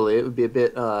 Hopefully, it would be a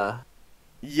bit.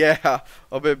 Yeah,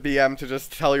 a bit BM to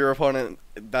just tell your opponent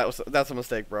that's a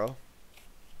mistake, bro.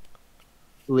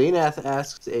 Leenath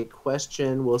asks a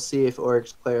question. We'll see if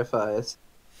Oryx clarifies.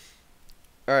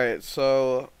 All right,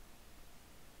 so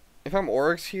if I'm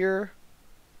Oryx here,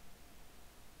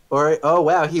 Or oh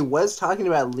wow, he was talking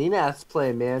about Leenath's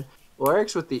play, man.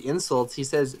 Oryx with the insults. He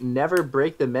says never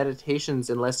break the meditations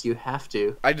unless you have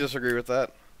to. I disagree with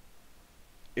that.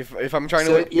 If I'm trying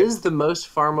So to it is the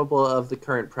most farmable of the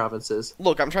current provinces.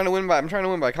 look, I'm trying to win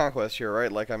by conquest here,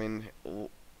 right? Like, I mean,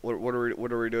 what are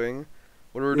we doing?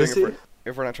 What are we doing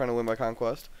if we're not trying to win by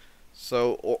conquest?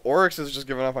 So Oryx is just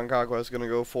giving up on conquest, gonna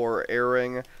go for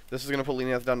airing. This is gonna put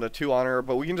Leenath down to 2 honor,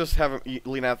 but we can just have him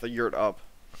Leenath the yurt up.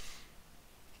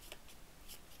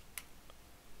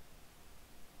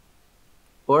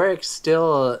 Oryx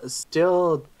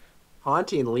still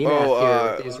haunting Leenath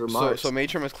here with these remarks. So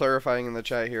Matrim is clarifying in the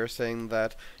chat here, saying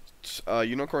that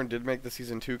Unicorn did make the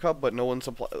Season 2 Cup, but no one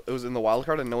it was in the wild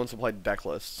card, and no one supplied deck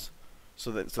lists.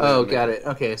 So oh, got it.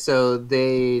 Okay, so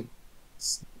they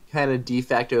kind of de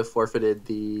facto forfeited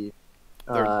the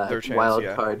their chance, wild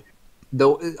yeah. card.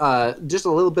 Though, just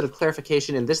a little bit of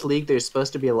clarification: in this league, there's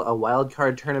supposed to be a wild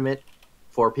card tournament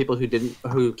for people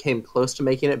who came close to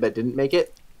making it but didn't make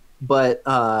it. But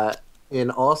in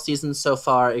all seasons so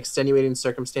far, extenuating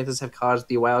circumstances have caused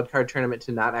the wild card tournament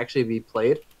to not actually be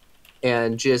played,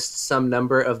 and just some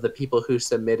number of the people who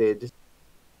submitted,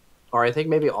 or I think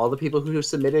maybe all the people who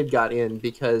submitted, got in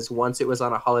because once it was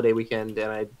on a holiday weekend,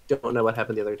 and I don't know what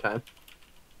happened the other time.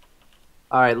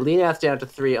 All right, Leenath down to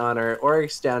 3 honor,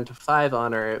 Oryx down to 5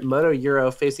 honor, Moto Euro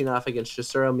facing off against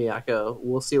Shisuro Miyako.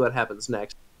 We'll see what happens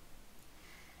next.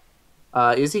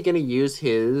 Is he going to use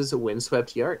his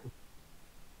Windswept Yart?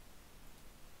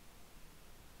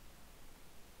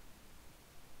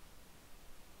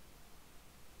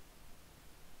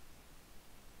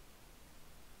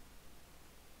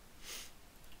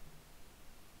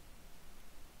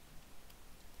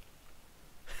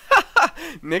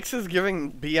 Nix is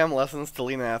giving BM lessons to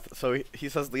Leenath, so he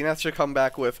says Leenath should come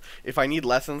back with, if I need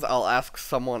lessons, I'll ask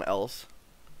someone else.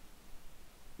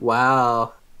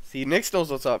 Wow. See, Nix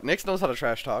knows what's up. Nix knows how to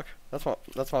trash talk. That's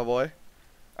my boy.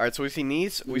 Alright, so we see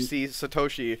Nice, we see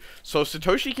Satoshi. So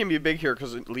Satoshi can be big here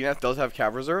because Leenath does have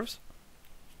cav reserves.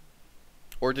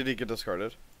 Or did he get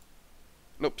discarded?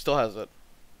 Nope, still has it.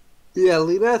 Yeah,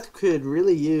 Leenath could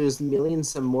really use milling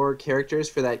some more characters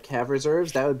for that cav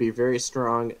reserves. That would be very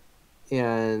strong.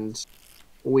 And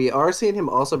we are seeing him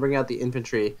also bring out the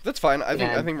infantry. That's fine. I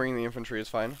think bringing the infantry is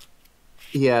fine.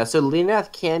 Yeah, so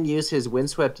Leenath can use his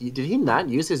Windswept. Did he not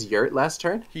use his Yurt last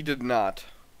turn? He did not.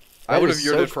 That I would have is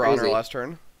so yurted for honor crazy. last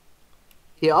turn.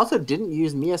 He also didn't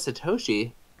use Mia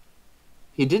Satoshi.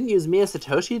 He didn't use Mia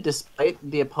Satoshi despite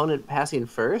the opponent passing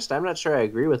first? I'm not sure I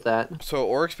agree with that. So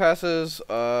Oryx passes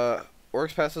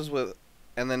with,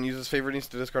 and then uses favorite needs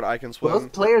to discard I Can Swim.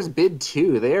 Both players bid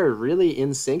 2. They are really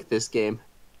in sync this game.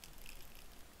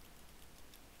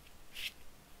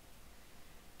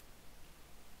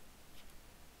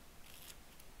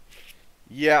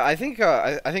 Yeah, I think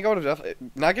I would have definitely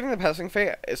not getting the passing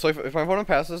fate. So if my opponent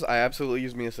passes, I absolutely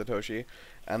use Mia Satoshi,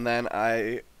 and then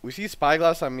we see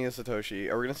Spyglass on Mia Satoshi.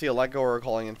 Are we gonna see a let go or a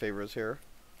calling in favors here?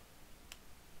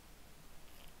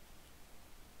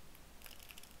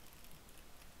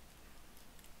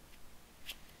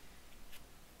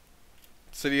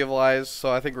 City of Lies. So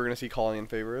I think we're gonna see calling in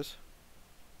favors.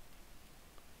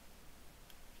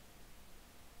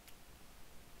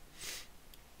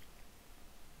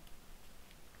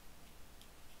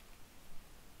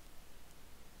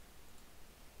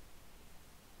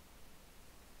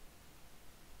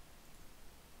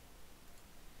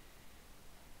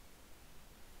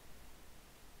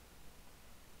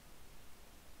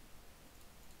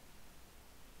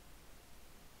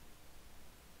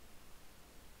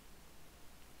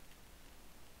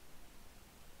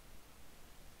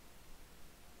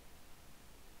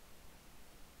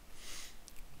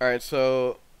 Alright,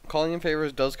 so Calling in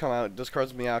Favors does come out.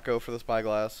 Discards Miyako for the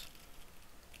Spyglass.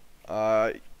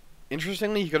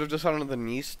 Interestingly, he could have discounted the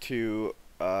Niece to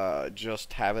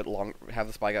just have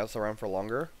the Spyglass around for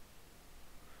longer.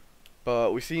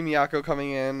 But we see Miyako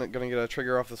coming in, gonna get a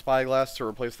trigger off the Spyglass to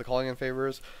replace the Calling in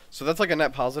Favors. So that's like a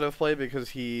net positive play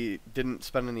because he didn't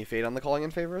spend any fate on the Calling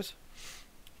in Favors.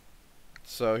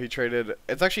 So he traded.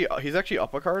 He's actually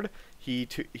up a card. He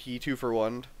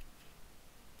 2-for-1'd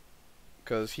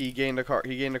because he gained a card.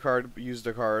 He gained a card, used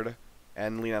a card,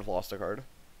 and Leenath lost a card.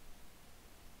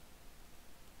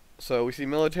 So we see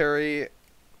military.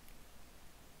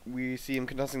 We see him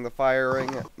contesting the firing.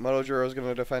 Motojuro is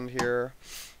gonna defend here.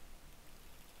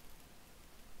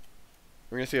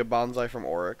 We're going to see a Bonsai from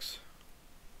Oryx.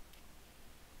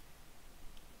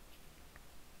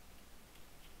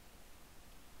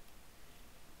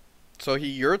 So he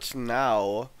yurts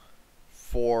now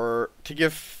to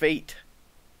give fate.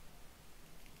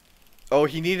 Oh,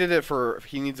 he needs it for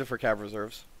Cav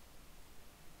reserves.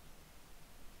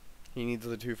 He needs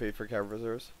the 2 fate for Cav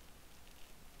reserves.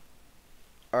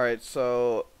 Alright,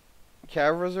 so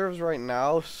Cav reserves right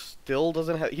now still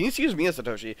doesn't have. He needs to use Mia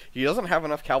Satoshi. He doesn't have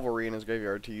enough cavalry in his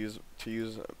graveyard to use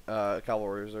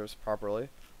cavalry reserves properly.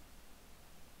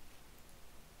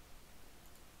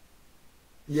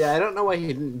 Yeah, I don't know why he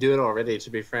didn't do it already. To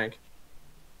be frank.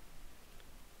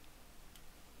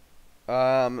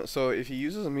 So if he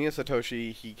uses Mia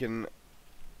Satoshi,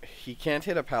 he can't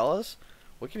hit a palace.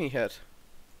 What can he hit?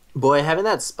 Boy, having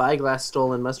that Spyglass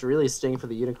stolen must really sting for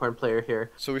the Unicorn player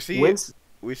here. So we see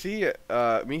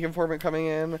Meek Informant coming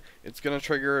in. It's gonna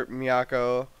trigger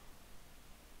Miyako.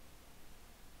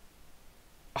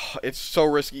 Oh, it's so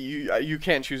risky. You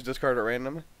can't choose discard at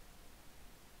random.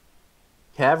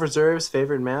 Cav reserves,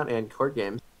 favored mount, and court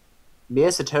games. Mia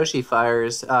Satoshi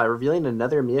fires, revealing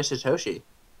another Mia Satoshi.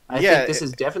 I think this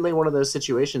is definitely one of those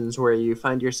situations where you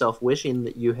find yourself wishing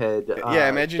that you had.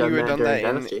 Imagine you had done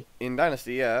that in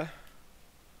Dynasty. Yeah.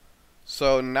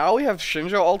 So now we have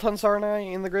Shinjo Altan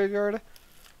Sarnai in the graveyard.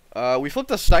 We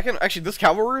flipped a second. Actually, this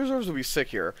cavalry reserves would be sick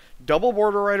here. Double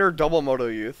Border Rider, double Moto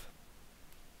Youth.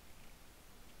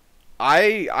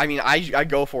 I mean, I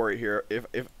go for it here.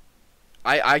 If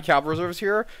I cavalry reserves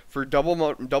here for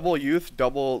double Youth,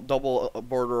 double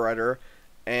Border Rider,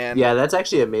 and yeah, that's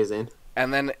actually amazing.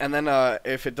 And then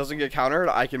if it doesn't get countered,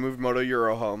 I can move Moto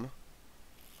Euro home.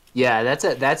 Yeah,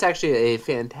 that's actually a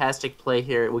fantastic play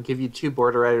here. It will give you 2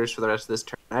 Border Riders for the rest of this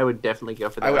turn. I would definitely go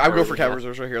for that. I would go for cav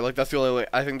reserves right here. Like that's the only way.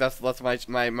 I think that's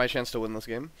my chance to win this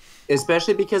game.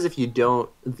 Especially because if you don't,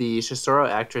 the Shisoro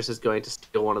actress is going to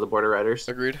steal one of the Border Riders.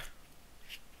 Agreed.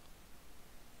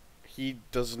 He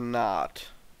does not.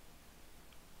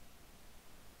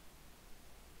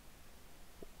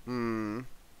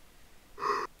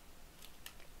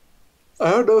 I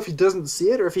don't know if he doesn't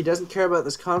see it or if he doesn't care about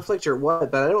this conflict or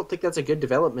what, but I don't think that's a good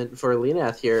development for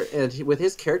Leenath here. And with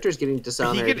his characters getting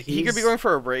dishonored, he could be going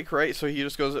for a break, right? So he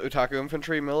just goes Otaku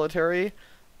Infantry Military.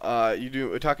 You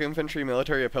do Otaku Infantry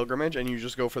Military a Pilgrimage, and you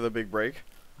just go for the big break.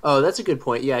 Oh, that's a good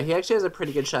point. Yeah, he actually has a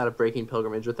pretty good shot of breaking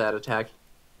Pilgrimage with that attack.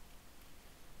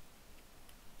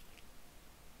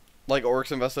 Like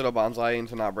Oryx invested a Bonsai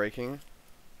into not breaking.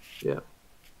 Yeah.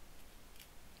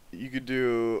 You could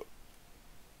do.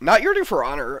 Not Yearning for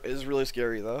Honor is really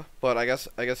scary though, but I guess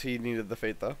he needed the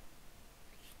fate though.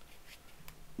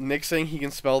 Nick saying he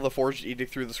can spell the Forged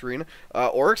Edict through the screen.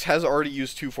 Oryx has already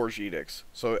used 2 Forged Edicts,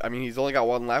 so I mean he's only got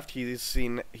 1 left. He's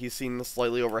seen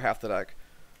slightly over half the deck.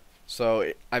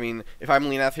 So I mean, if I'm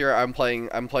Leenath here, I'm playing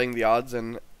the odds,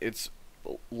 and it's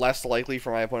less likely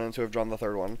for my opponent to have drawn the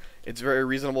 3rd one. It's very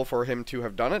reasonable for him to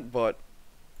have done it, but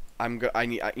I'm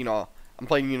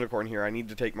playing Unicorn here. I need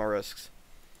to take my risks.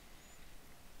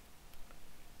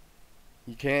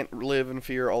 You can't live in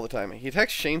fear all the time. He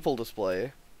attacks Shameful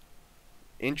Display.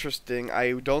 Interesting.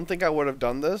 I don't think I would have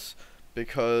done this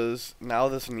because now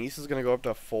this Niece is going to go up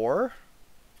to 4.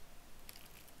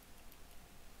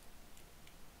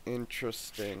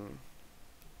 Interesting.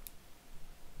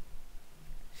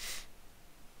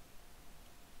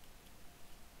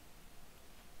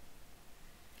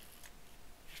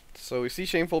 So we see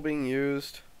Shameful being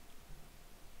used.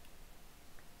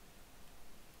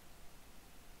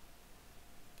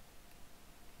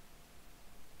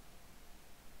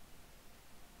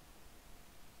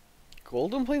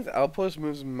 Golden Plains Outpost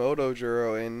moves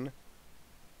Motojuro in,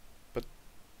 but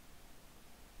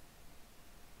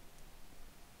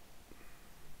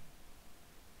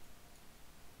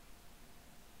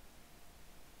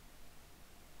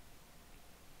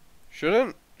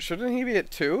shouldn't he be at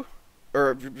 2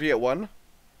 or be at 1?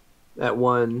 At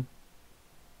 1.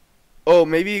 Oh,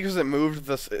 maybe because it moved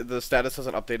the status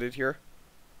hasn't updated here.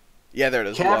 Yeah, there it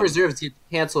is. Cav One. reserves get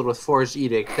canceled with Forged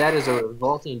Edict. That is a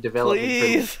revolting development.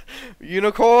 Please,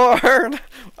 unicorn.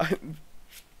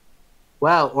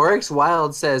 Wow, Oryx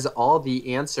Wild says all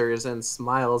the answers and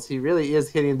smiles. He really is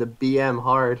hitting the BM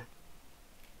hard.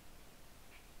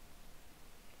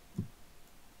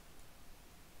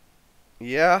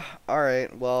 Yeah. All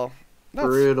right. Well, that's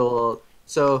Brutal.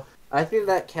 So I think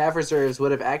that Cav reserves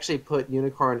would have actually put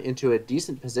Unicorn into a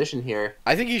decent position here.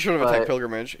 I think he should have But- attacked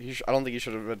Pilgrimage. I don't think he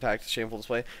should have attacked Shameful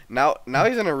Display. Now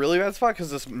he's in a really bad spot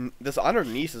because this Honored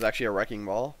Niece is actually a Wrecking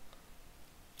Ball.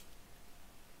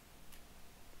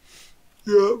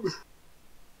 Yep.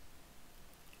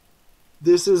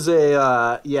 This is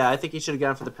a yeah. I think he should have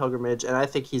gone for the pilgrimage, and I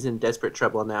think he's in desperate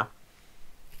trouble now.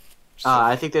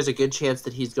 I think there's a good chance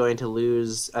that he's going to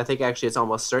lose. I think actually it's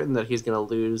almost certain that he's going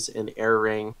to lose an air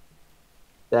ring.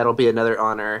 That'll be another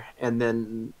honor, and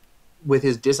then with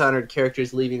his dishonored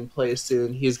characters leaving play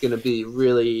soon, he's going to be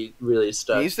really, really He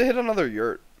stuck. needs to hit another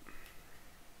Yurt.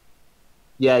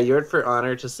 Yeah, you're for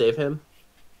honor to save him.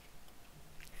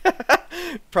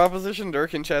 Proposition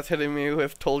Dirk in chat's hitting me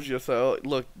with "told you so."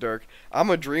 Look, Dirk, I'm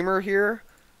a dreamer here.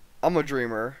 I'm a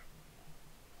dreamer.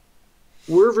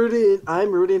 We're rooting.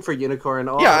 I'm rooting for Unicorn.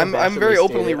 Yeah, I'm very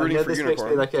openly rooting for this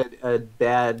Unicorn. makes me like a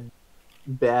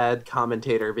bad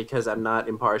commentator because I'm not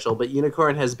impartial. But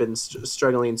Unicorn has been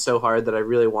struggling so hard that I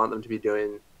really want them to be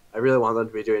doing. I really want them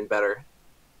to be doing better.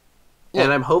 Look.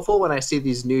 And I'm hopeful when I see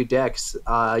these new decks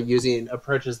using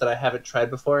approaches that I haven't tried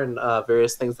before and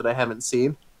various things that I haven't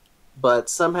seen. But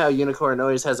somehow Unicorn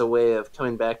always has a way of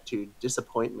coming back to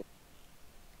disappoint me.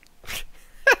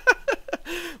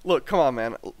 Look, come on,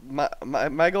 man.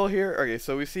 My goal here. Okay,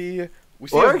 so we see.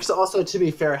 Oryx also, to be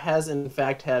fair, has in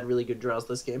fact had really good draws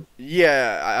this game.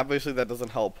 Yeah, obviously that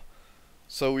doesn't help.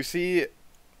 So we see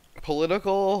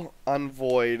political on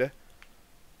Void.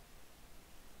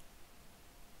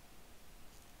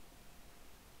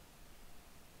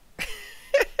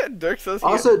 Dirk says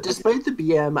Also, despite the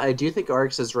BM, I do think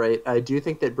Oryx is right. I do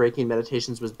think that Breaking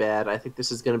Meditations was bad. I think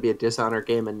this is going to be a Dishonor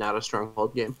game and not a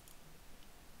Stronghold game.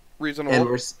 reasonable. And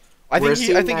I we're think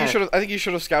seeing he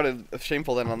should have scouted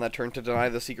Shameful then on that turn to deny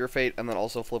the Secret Fate and then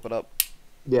also flip it up.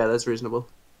 Yeah, that's reasonable.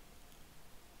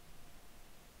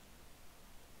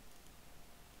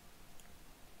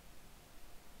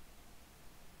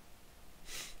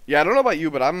 Yeah, I don't know about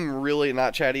you, but I'm really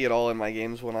not chatty at all in my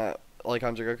games when I like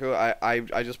on Jigoku.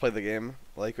 I just play the game.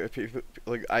 Like if people,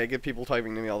 like I get people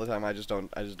typing to me all the time. I just don't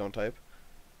type.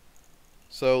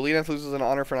 So Leenath loses an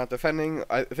honor for not defending.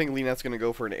 I think Leenath's gonna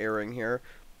go for an airing here,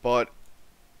 but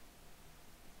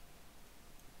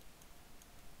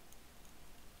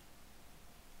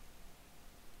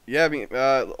yeah, I mean,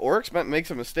 Oryx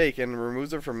makes a mistake and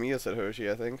removes it from Miya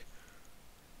Satoshi, I think.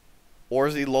 Or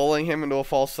is he lulling him into a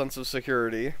false sense of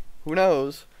security? Who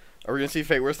knows? Are we gonna see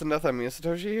Fate Worse Than Death on Miya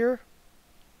Satoshi here?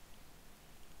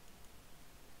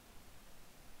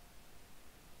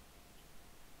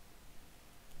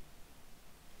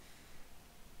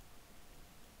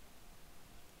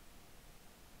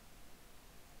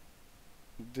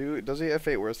 Does he have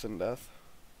Fate Worse Than Death?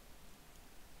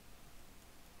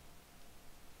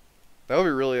 That would be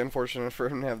really unfortunate for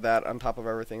him to have that on top of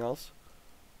everything else.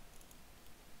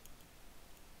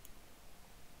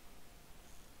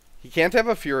 He can't have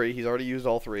a Fury. He's already used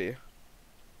all three.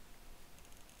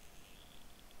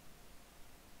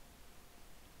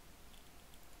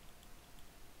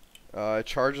 It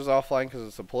charges offline because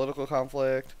it's a political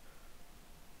conflict.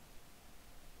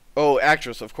 Oh,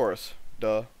 Actress, of course.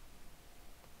 Duh.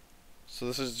 So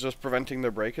this is just preventing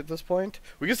the break at this point.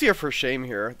 We can see a for shame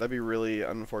here. That'd be really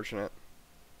unfortunate.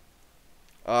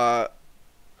 As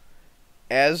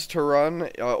to run,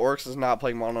 Oryx is not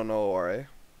playing Mono no Ore.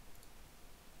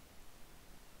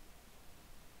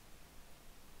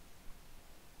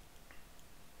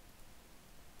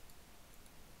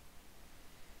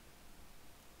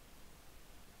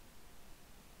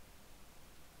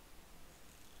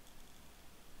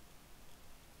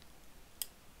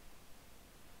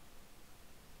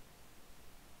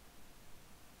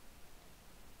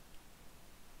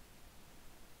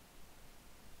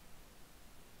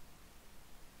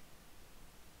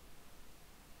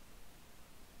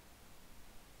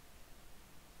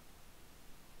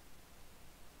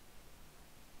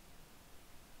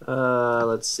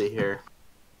 Let's see here.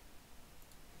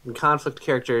 In conflict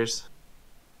characters.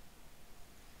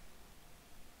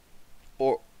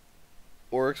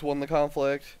 Oryx won the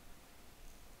conflict.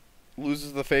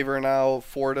 Loses the favor now,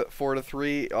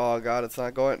 4-3. Oh god, it's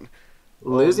not going.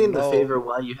 Losing no. the favor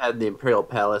while you had the Imperial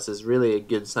Palace is really a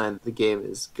good sign that the game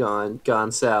is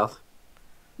gone south.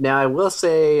 Now I will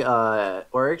say,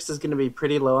 Oryx is going to be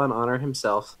pretty low on honor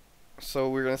himself. So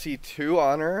we're gonna see 2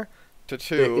 honor to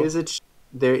 2.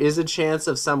 There is a chance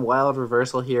of some wild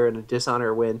reversal here and a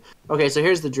dishonor win. Okay, so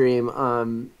here's the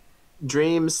dream.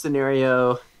 Dream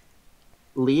scenario.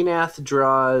 Leenath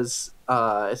draws.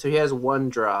 So he has 1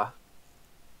 draw.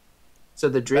 So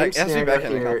the dream scenario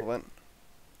backhanded here. compliment.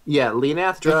 Yeah,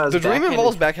 Leenath draws. The dream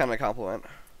involves backhanded compliment.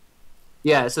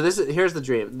 Yeah, so here's the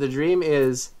dream. The dream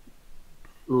is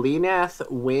Leenath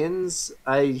wins.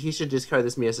 He should discard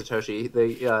this Mia Satoshi.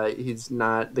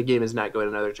 The game is not going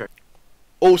another turn.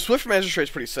 Oh, Swift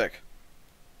Magistrate's pretty sick.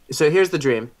 So here's the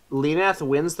dream. Leenath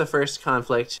wins the first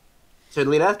conflict. So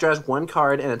Leenath draws 1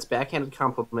 card and it's backhanded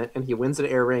compliment, and he wins an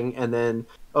air ring, and then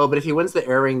but if he wins the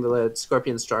air ring, the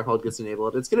Scorpion Stronghold gets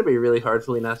enabled. It's gonna be really hard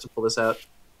for Leenath to pull this out.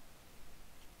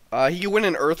 He can win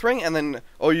an Earth Ring, and then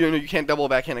you can't double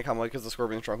backhanded compliment because the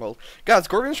Scorpion Stronghold. God,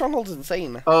 Scorpion Stronghold is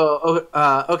insane.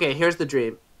 Okay. Here's the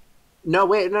dream. No,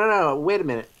 wait a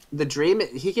minute. The dream,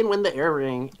 he can win the air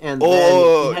ring, and then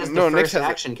he has the first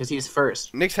action because he's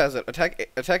first. Nyx has it.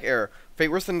 Attack air. Fate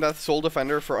Worse Than Death, Soul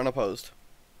Defender for unopposed.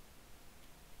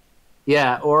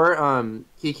 Yeah, or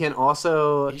he can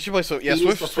also. He should play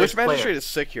Swift Magistrate is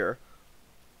sick here.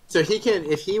 So he can,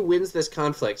 if he wins this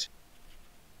conflict.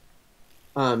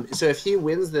 So if he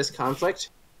wins this conflict.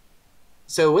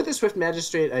 So with the Swift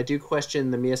Magistrate, I do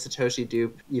question the Mia Satoshi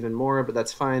dupe even more, but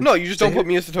that's fine. No, you just don't put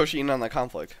Mia Satoshi in on that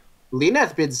conflict.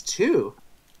 Leenath bids 2.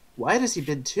 Why does he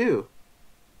bid 2?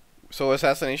 So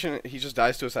assassination, he just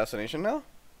dies to assassination now?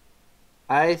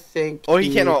 I think. Oh,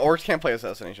 he can't. No, Oryx can't play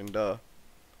assassination. Duh.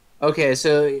 Okay,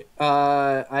 so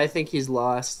I think he's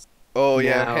lost. Oh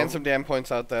yeah, Handsome Dan points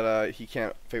out that he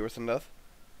can't Fate Worse Than Death.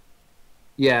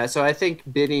 Yeah, so I think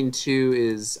bidding 2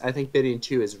 is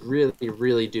really,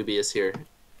 really dubious here.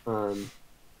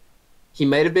 He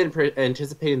might have been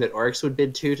anticipating that Oryx would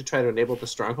bid 2 to try to enable the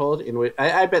Stronghold. In which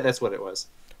I bet that's what it was.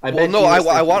 I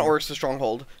want Oryx to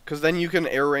Stronghold because then you can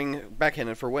air ring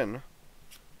backhanded for win.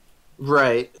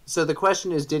 Right. So the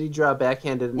question is, did he draw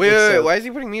backhanded? Wait. Why is he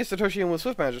putting Mia Satoshi in with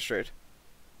Swift Magistrate?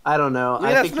 I don't know.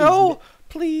 I think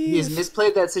please. He's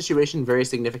misplayed that situation very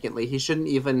significantly. He shouldn't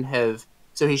even have.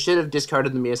 So he should have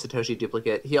discarded the Mia Satoshi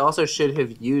duplicate. He also should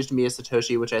have used Mia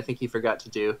Satoshi, which I think he forgot to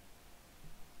do.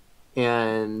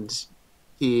 And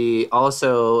he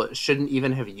also shouldn't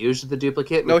even have used the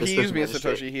duplicate. No, he used Mia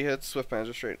Satoshi. He hit Swift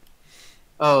Magistrate.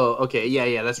 Oh, okay.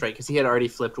 Yeah, that's right. Because he had already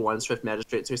flipped 1 Swift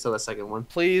Magistrate, so he still has a second one.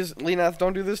 Please, Leenath,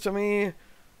 don't do this to me.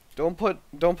 Don't put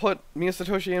Mia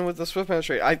Satoshi in with the Swift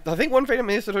Magistrate. I think 1 Fate of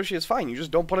Mia Satoshi is fine. You just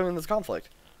don't put him in this conflict.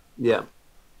 Yeah.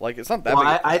 Like, it's not that big.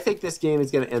 I think this game is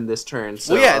going to end this turn.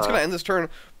 So, well, yeah, it's going to end this turn,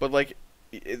 but, like,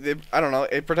 I don't know.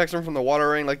 It protects him from the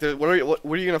water ring. Like, what are you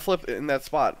going to flip in that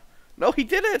spot? No, he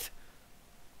did it!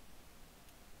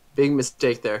 Big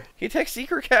mistake there. He takes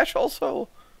Secret Cache also.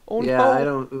 Oh, yeah, no. I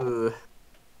don't...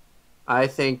 I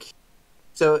think...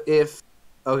 So, if...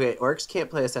 Okay, Oryx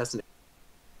can't play Assassination.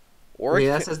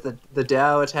 That says the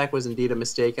Dao attack was indeed a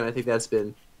mistake, and I think that's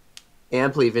been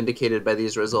amply vindicated by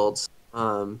these results.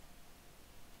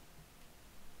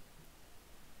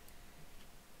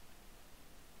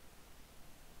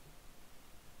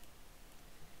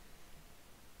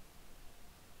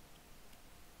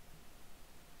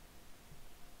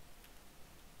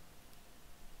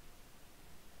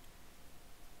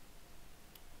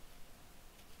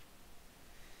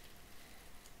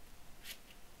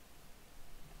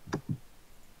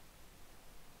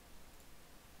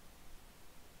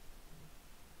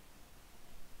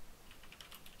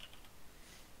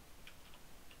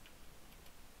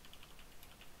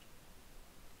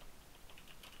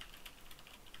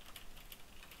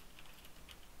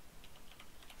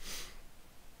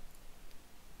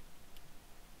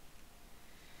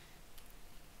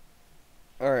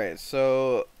 Alright,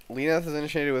 so Leenath is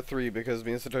initiated with 3 because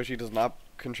Mia Satoshi does not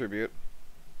contribute.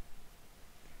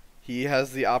 He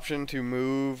has the option to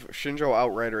move Shinjo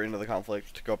Outrider into the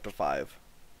conflict to go up to 5.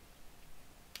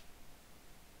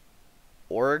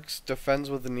 Oryx defends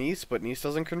with Nice, but Nice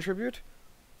doesn't contribute?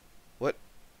 What?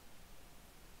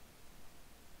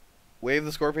 Wave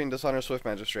the Scorpion, dishonor Swift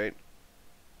Magistrate.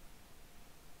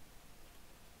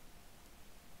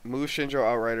 Move Shinjo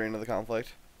Outrider into the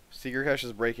conflict. Secret Cache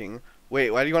is breaking.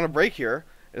 Wait, why do you want to break here?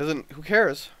 It doesn't... Who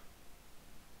cares?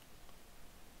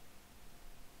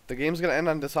 The game's gonna end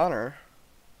on dishonor.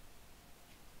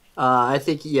 I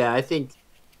think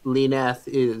Leenath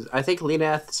is... I think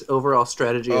Leenath's overall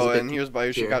strategy is... Oh, and he was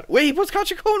Bayushi Kat... Wait, he puts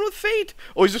Kachiko in with Fate!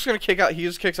 Oh, he's just gonna kick out... He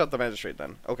just kicks out the Magistrate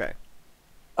then. Okay.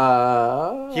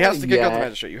 He has to kick out the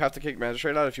Magistrate. You have to kick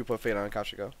Magistrate out if you put Fate on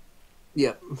Kachiko.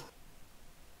 Yep.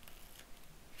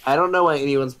 I don't know why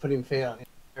anyone's putting Fate on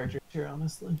characters here,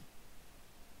 honestly.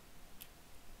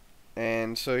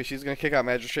 And so she's going to kick out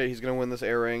Magistrate, he's going to win this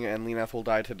airing, and Leenath will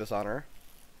die to Dishonor.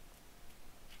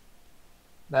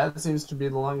 That seems to be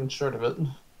the long and short of it.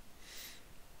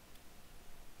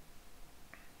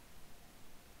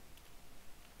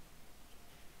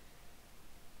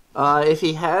 If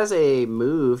he has a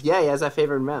move, yeah, he has that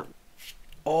favored mount.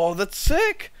 Oh, that's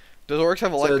sick! Does Oryx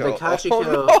have a let So go? the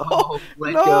Kachiko, Oh, no!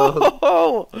 let go.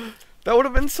 No! That would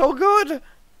have been so good!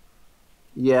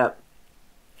 Yeah.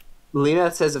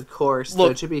 Leenath says, of course.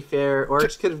 Look, so to be fair,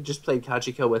 Oryx could have just played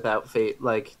Kachiko without Fate.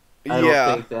 Like, I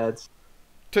don't think that's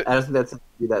something to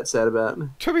be that sad about.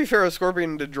 To be fair,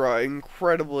 Scorpion did draw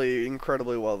incredibly,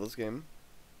 incredibly well this game.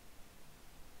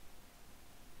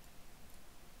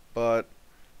 But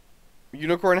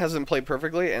Unicorn hasn't played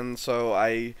perfectly, and so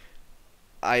I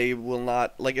will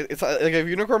not like it's like if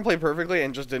Unicorn played perfectly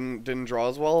and just didn't draw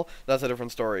as well, that's a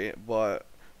different story. But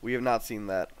we have not seen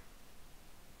that.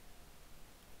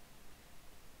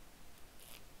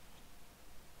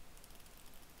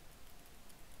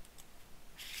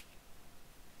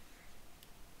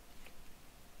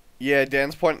 Yeah,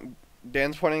 Dan's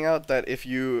pointing out that if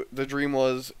the dream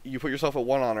was you put yourself at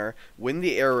 1 honor, win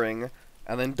the air ring,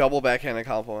 and then double backhand a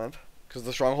compliment, because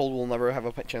the stronghold will never have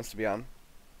a chance to be on.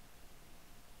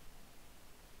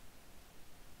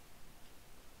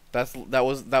 That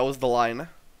was the line.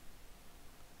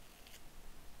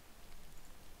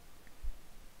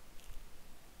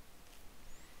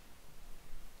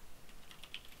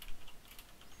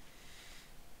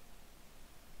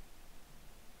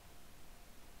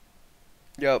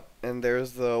 Yep, and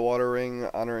there's the water ring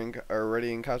honoring or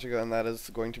readying Kachiko, and that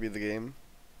is going to be the game.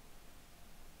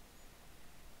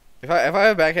 If I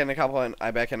have backhand a compliment, I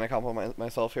backhand a compliment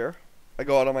myself here. I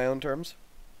go out on my own terms.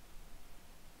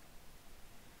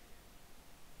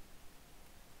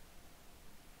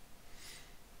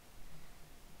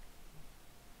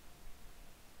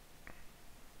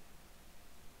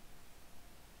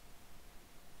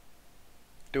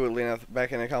 Do it, Leenath.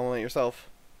 Backhand a compliment yourself.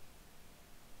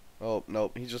 Oh,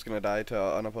 nope. He's just going to die to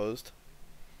unopposed.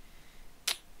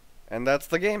 And that's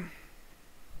the game.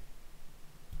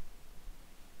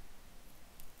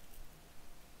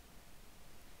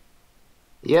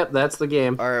 Yep, that's the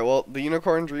game. Alright, well, the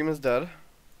Unicorn dream is dead.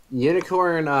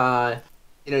 Unicorn,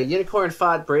 Unicorn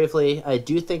fought bravely. I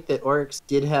do think that Oryx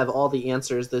did have all the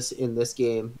answers in this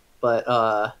game,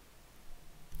 but,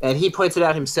 and he points it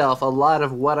out himself, a lot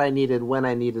of what I needed when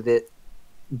I needed it.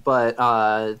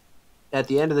 But, at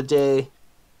the end of the day,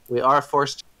 we are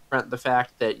forced to confront the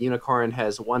fact that Unicorn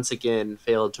has once again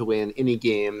failed to win any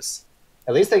games.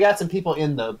 At least they got some people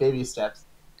in, though. Baby steps.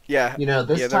 Yeah.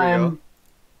 This time,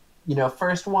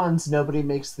 first ones, nobody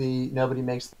makes the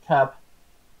cup.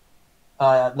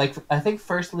 I think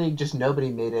first league, just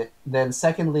nobody made it. Then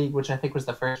second league, which I think was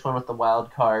the first one with the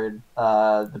wild card,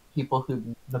 the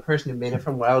person who made it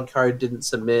from wild card didn't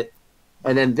submit.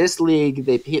 And then this league,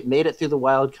 they made it through the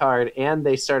wild card, and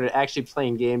they started actually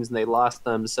playing games, and they lost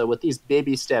them. So with these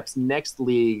baby steps, next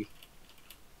league,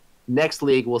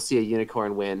 we'll see a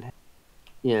Unicorn win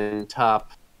in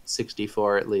top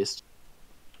 64 at least.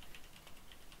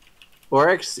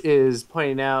 Oryx is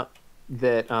pointing out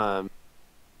that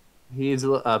he needs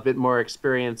a bit more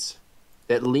experience,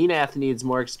 that Leenath needs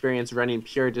more experience running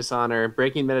pure Dishonor.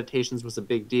 Breaking Meditations was a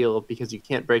big deal because you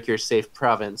can't break your safe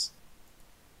province.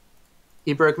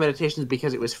 He broke Meditations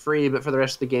because it was free, but for the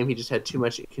rest of the game, he just had too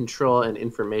much control and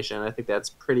information. I think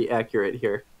that's pretty accurate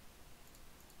here.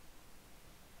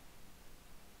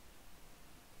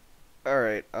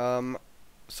 Alright,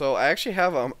 so I actually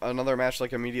have another match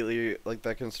immediately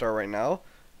that can start right now.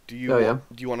 Do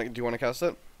you want to cast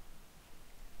it?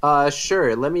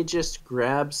 Sure. Let me just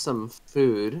grab some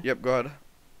food. Yep, go ahead.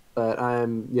 But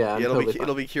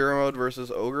it'll be Kira mode versus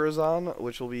Ogreazon,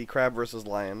 which will be Crab versus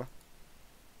Lion.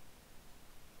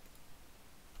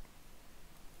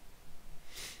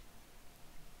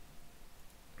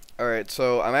 Alright,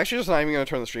 so I'm actually just not even going to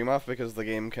turn the stream off because the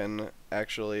game can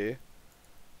actually...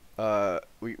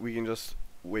 we can just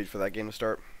wait for that game to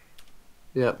start.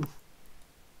 Yep.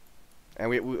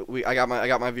 And I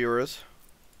got my viewers.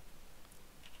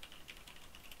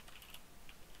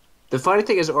 The funny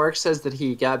thing is, Oryx says that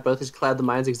he got both his Cloud the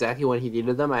Mines exactly when he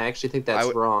needed them. I actually think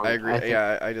that's wrong. I agree.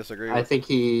 I disagree. I think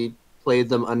he played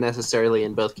them unnecessarily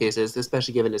in both cases,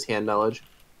 especially given his hand knowledge.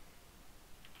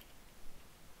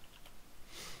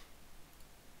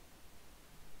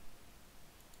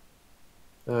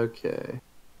 Okay.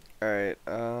 Alright,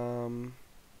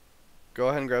 go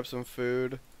ahead and grab some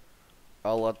food.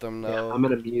 I'll let them know. Yeah, I'm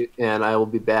gonna mute, and I will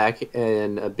be back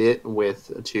in a bit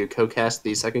to co-cast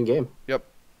the second game. Yep.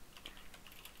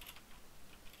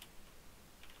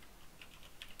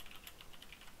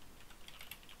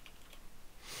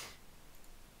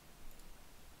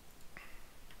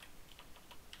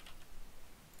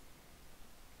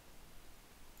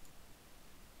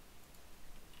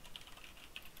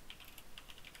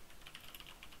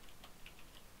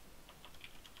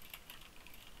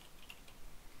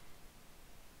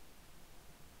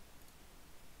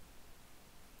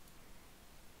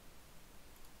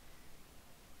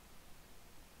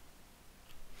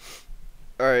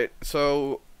 Alright,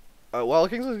 so while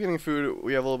Kingsley's getting food,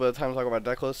 we have a little bit of time to talk about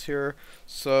Decklists here.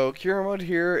 So Kiramud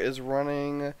here is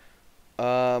running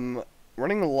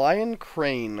Lion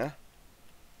Crane.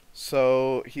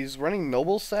 So he's running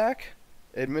Noble Sack,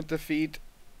 Admit Defeat,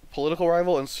 Political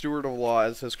Rival, and Steward of Law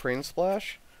as his Crane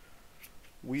Splash.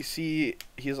 We see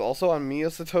he's also on Mia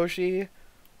Satoshi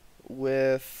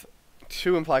with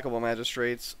two Implacable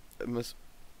Magistrates and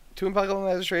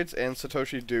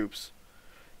Satoshi Dupes.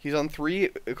 He's on 3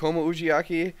 Ikoma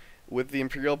Ujiaki with the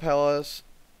Imperial Palace,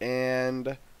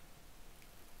 and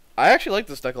I actually like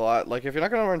this deck a lot. Like, if you're not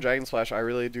gonna run Dragon Splash, I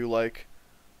really do like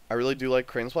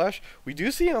Crane Splash. We do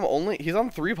see him he's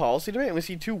on 3 Policy Debate, and we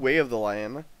see 2 Way of the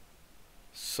Lion.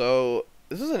 So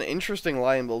this is an interesting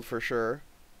Lion build for sure.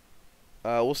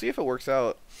 We'll see if it works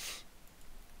out.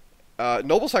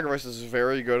 Noble Sacrifice is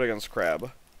very good against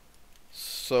Crab,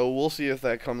 so we'll see if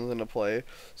that comes into play.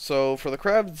 So for the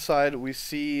Crab side, we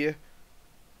see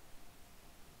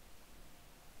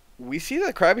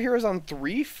that Crab here is on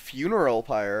 3 Funeral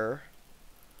Pyre.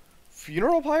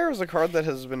 Funeral Pyre is a card that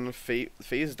has been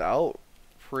phased out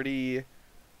pretty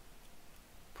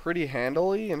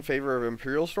handily in favor of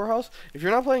Imperial Storehouse. If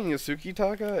you're not playing Yasuki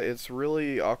Taka, it's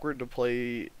really awkward to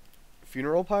play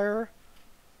Funeral Pyre.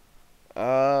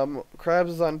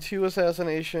 Crabs is on 2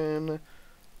 Assassination,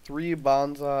 3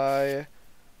 Bonsai,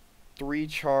 3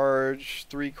 Charge,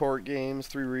 3 Court Games,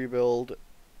 3 Rebuild,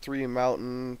 3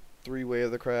 Mountain, 3 Way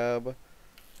of the Crab.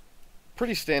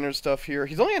 Pretty standard stuff here.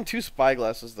 He's only on 2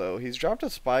 Spyglasses, though. He's dropped a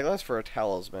Spyglass for a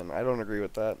Talisman. I don't agree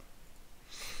with that.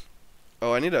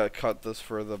 Oh, I need to cut this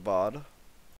for the VOD.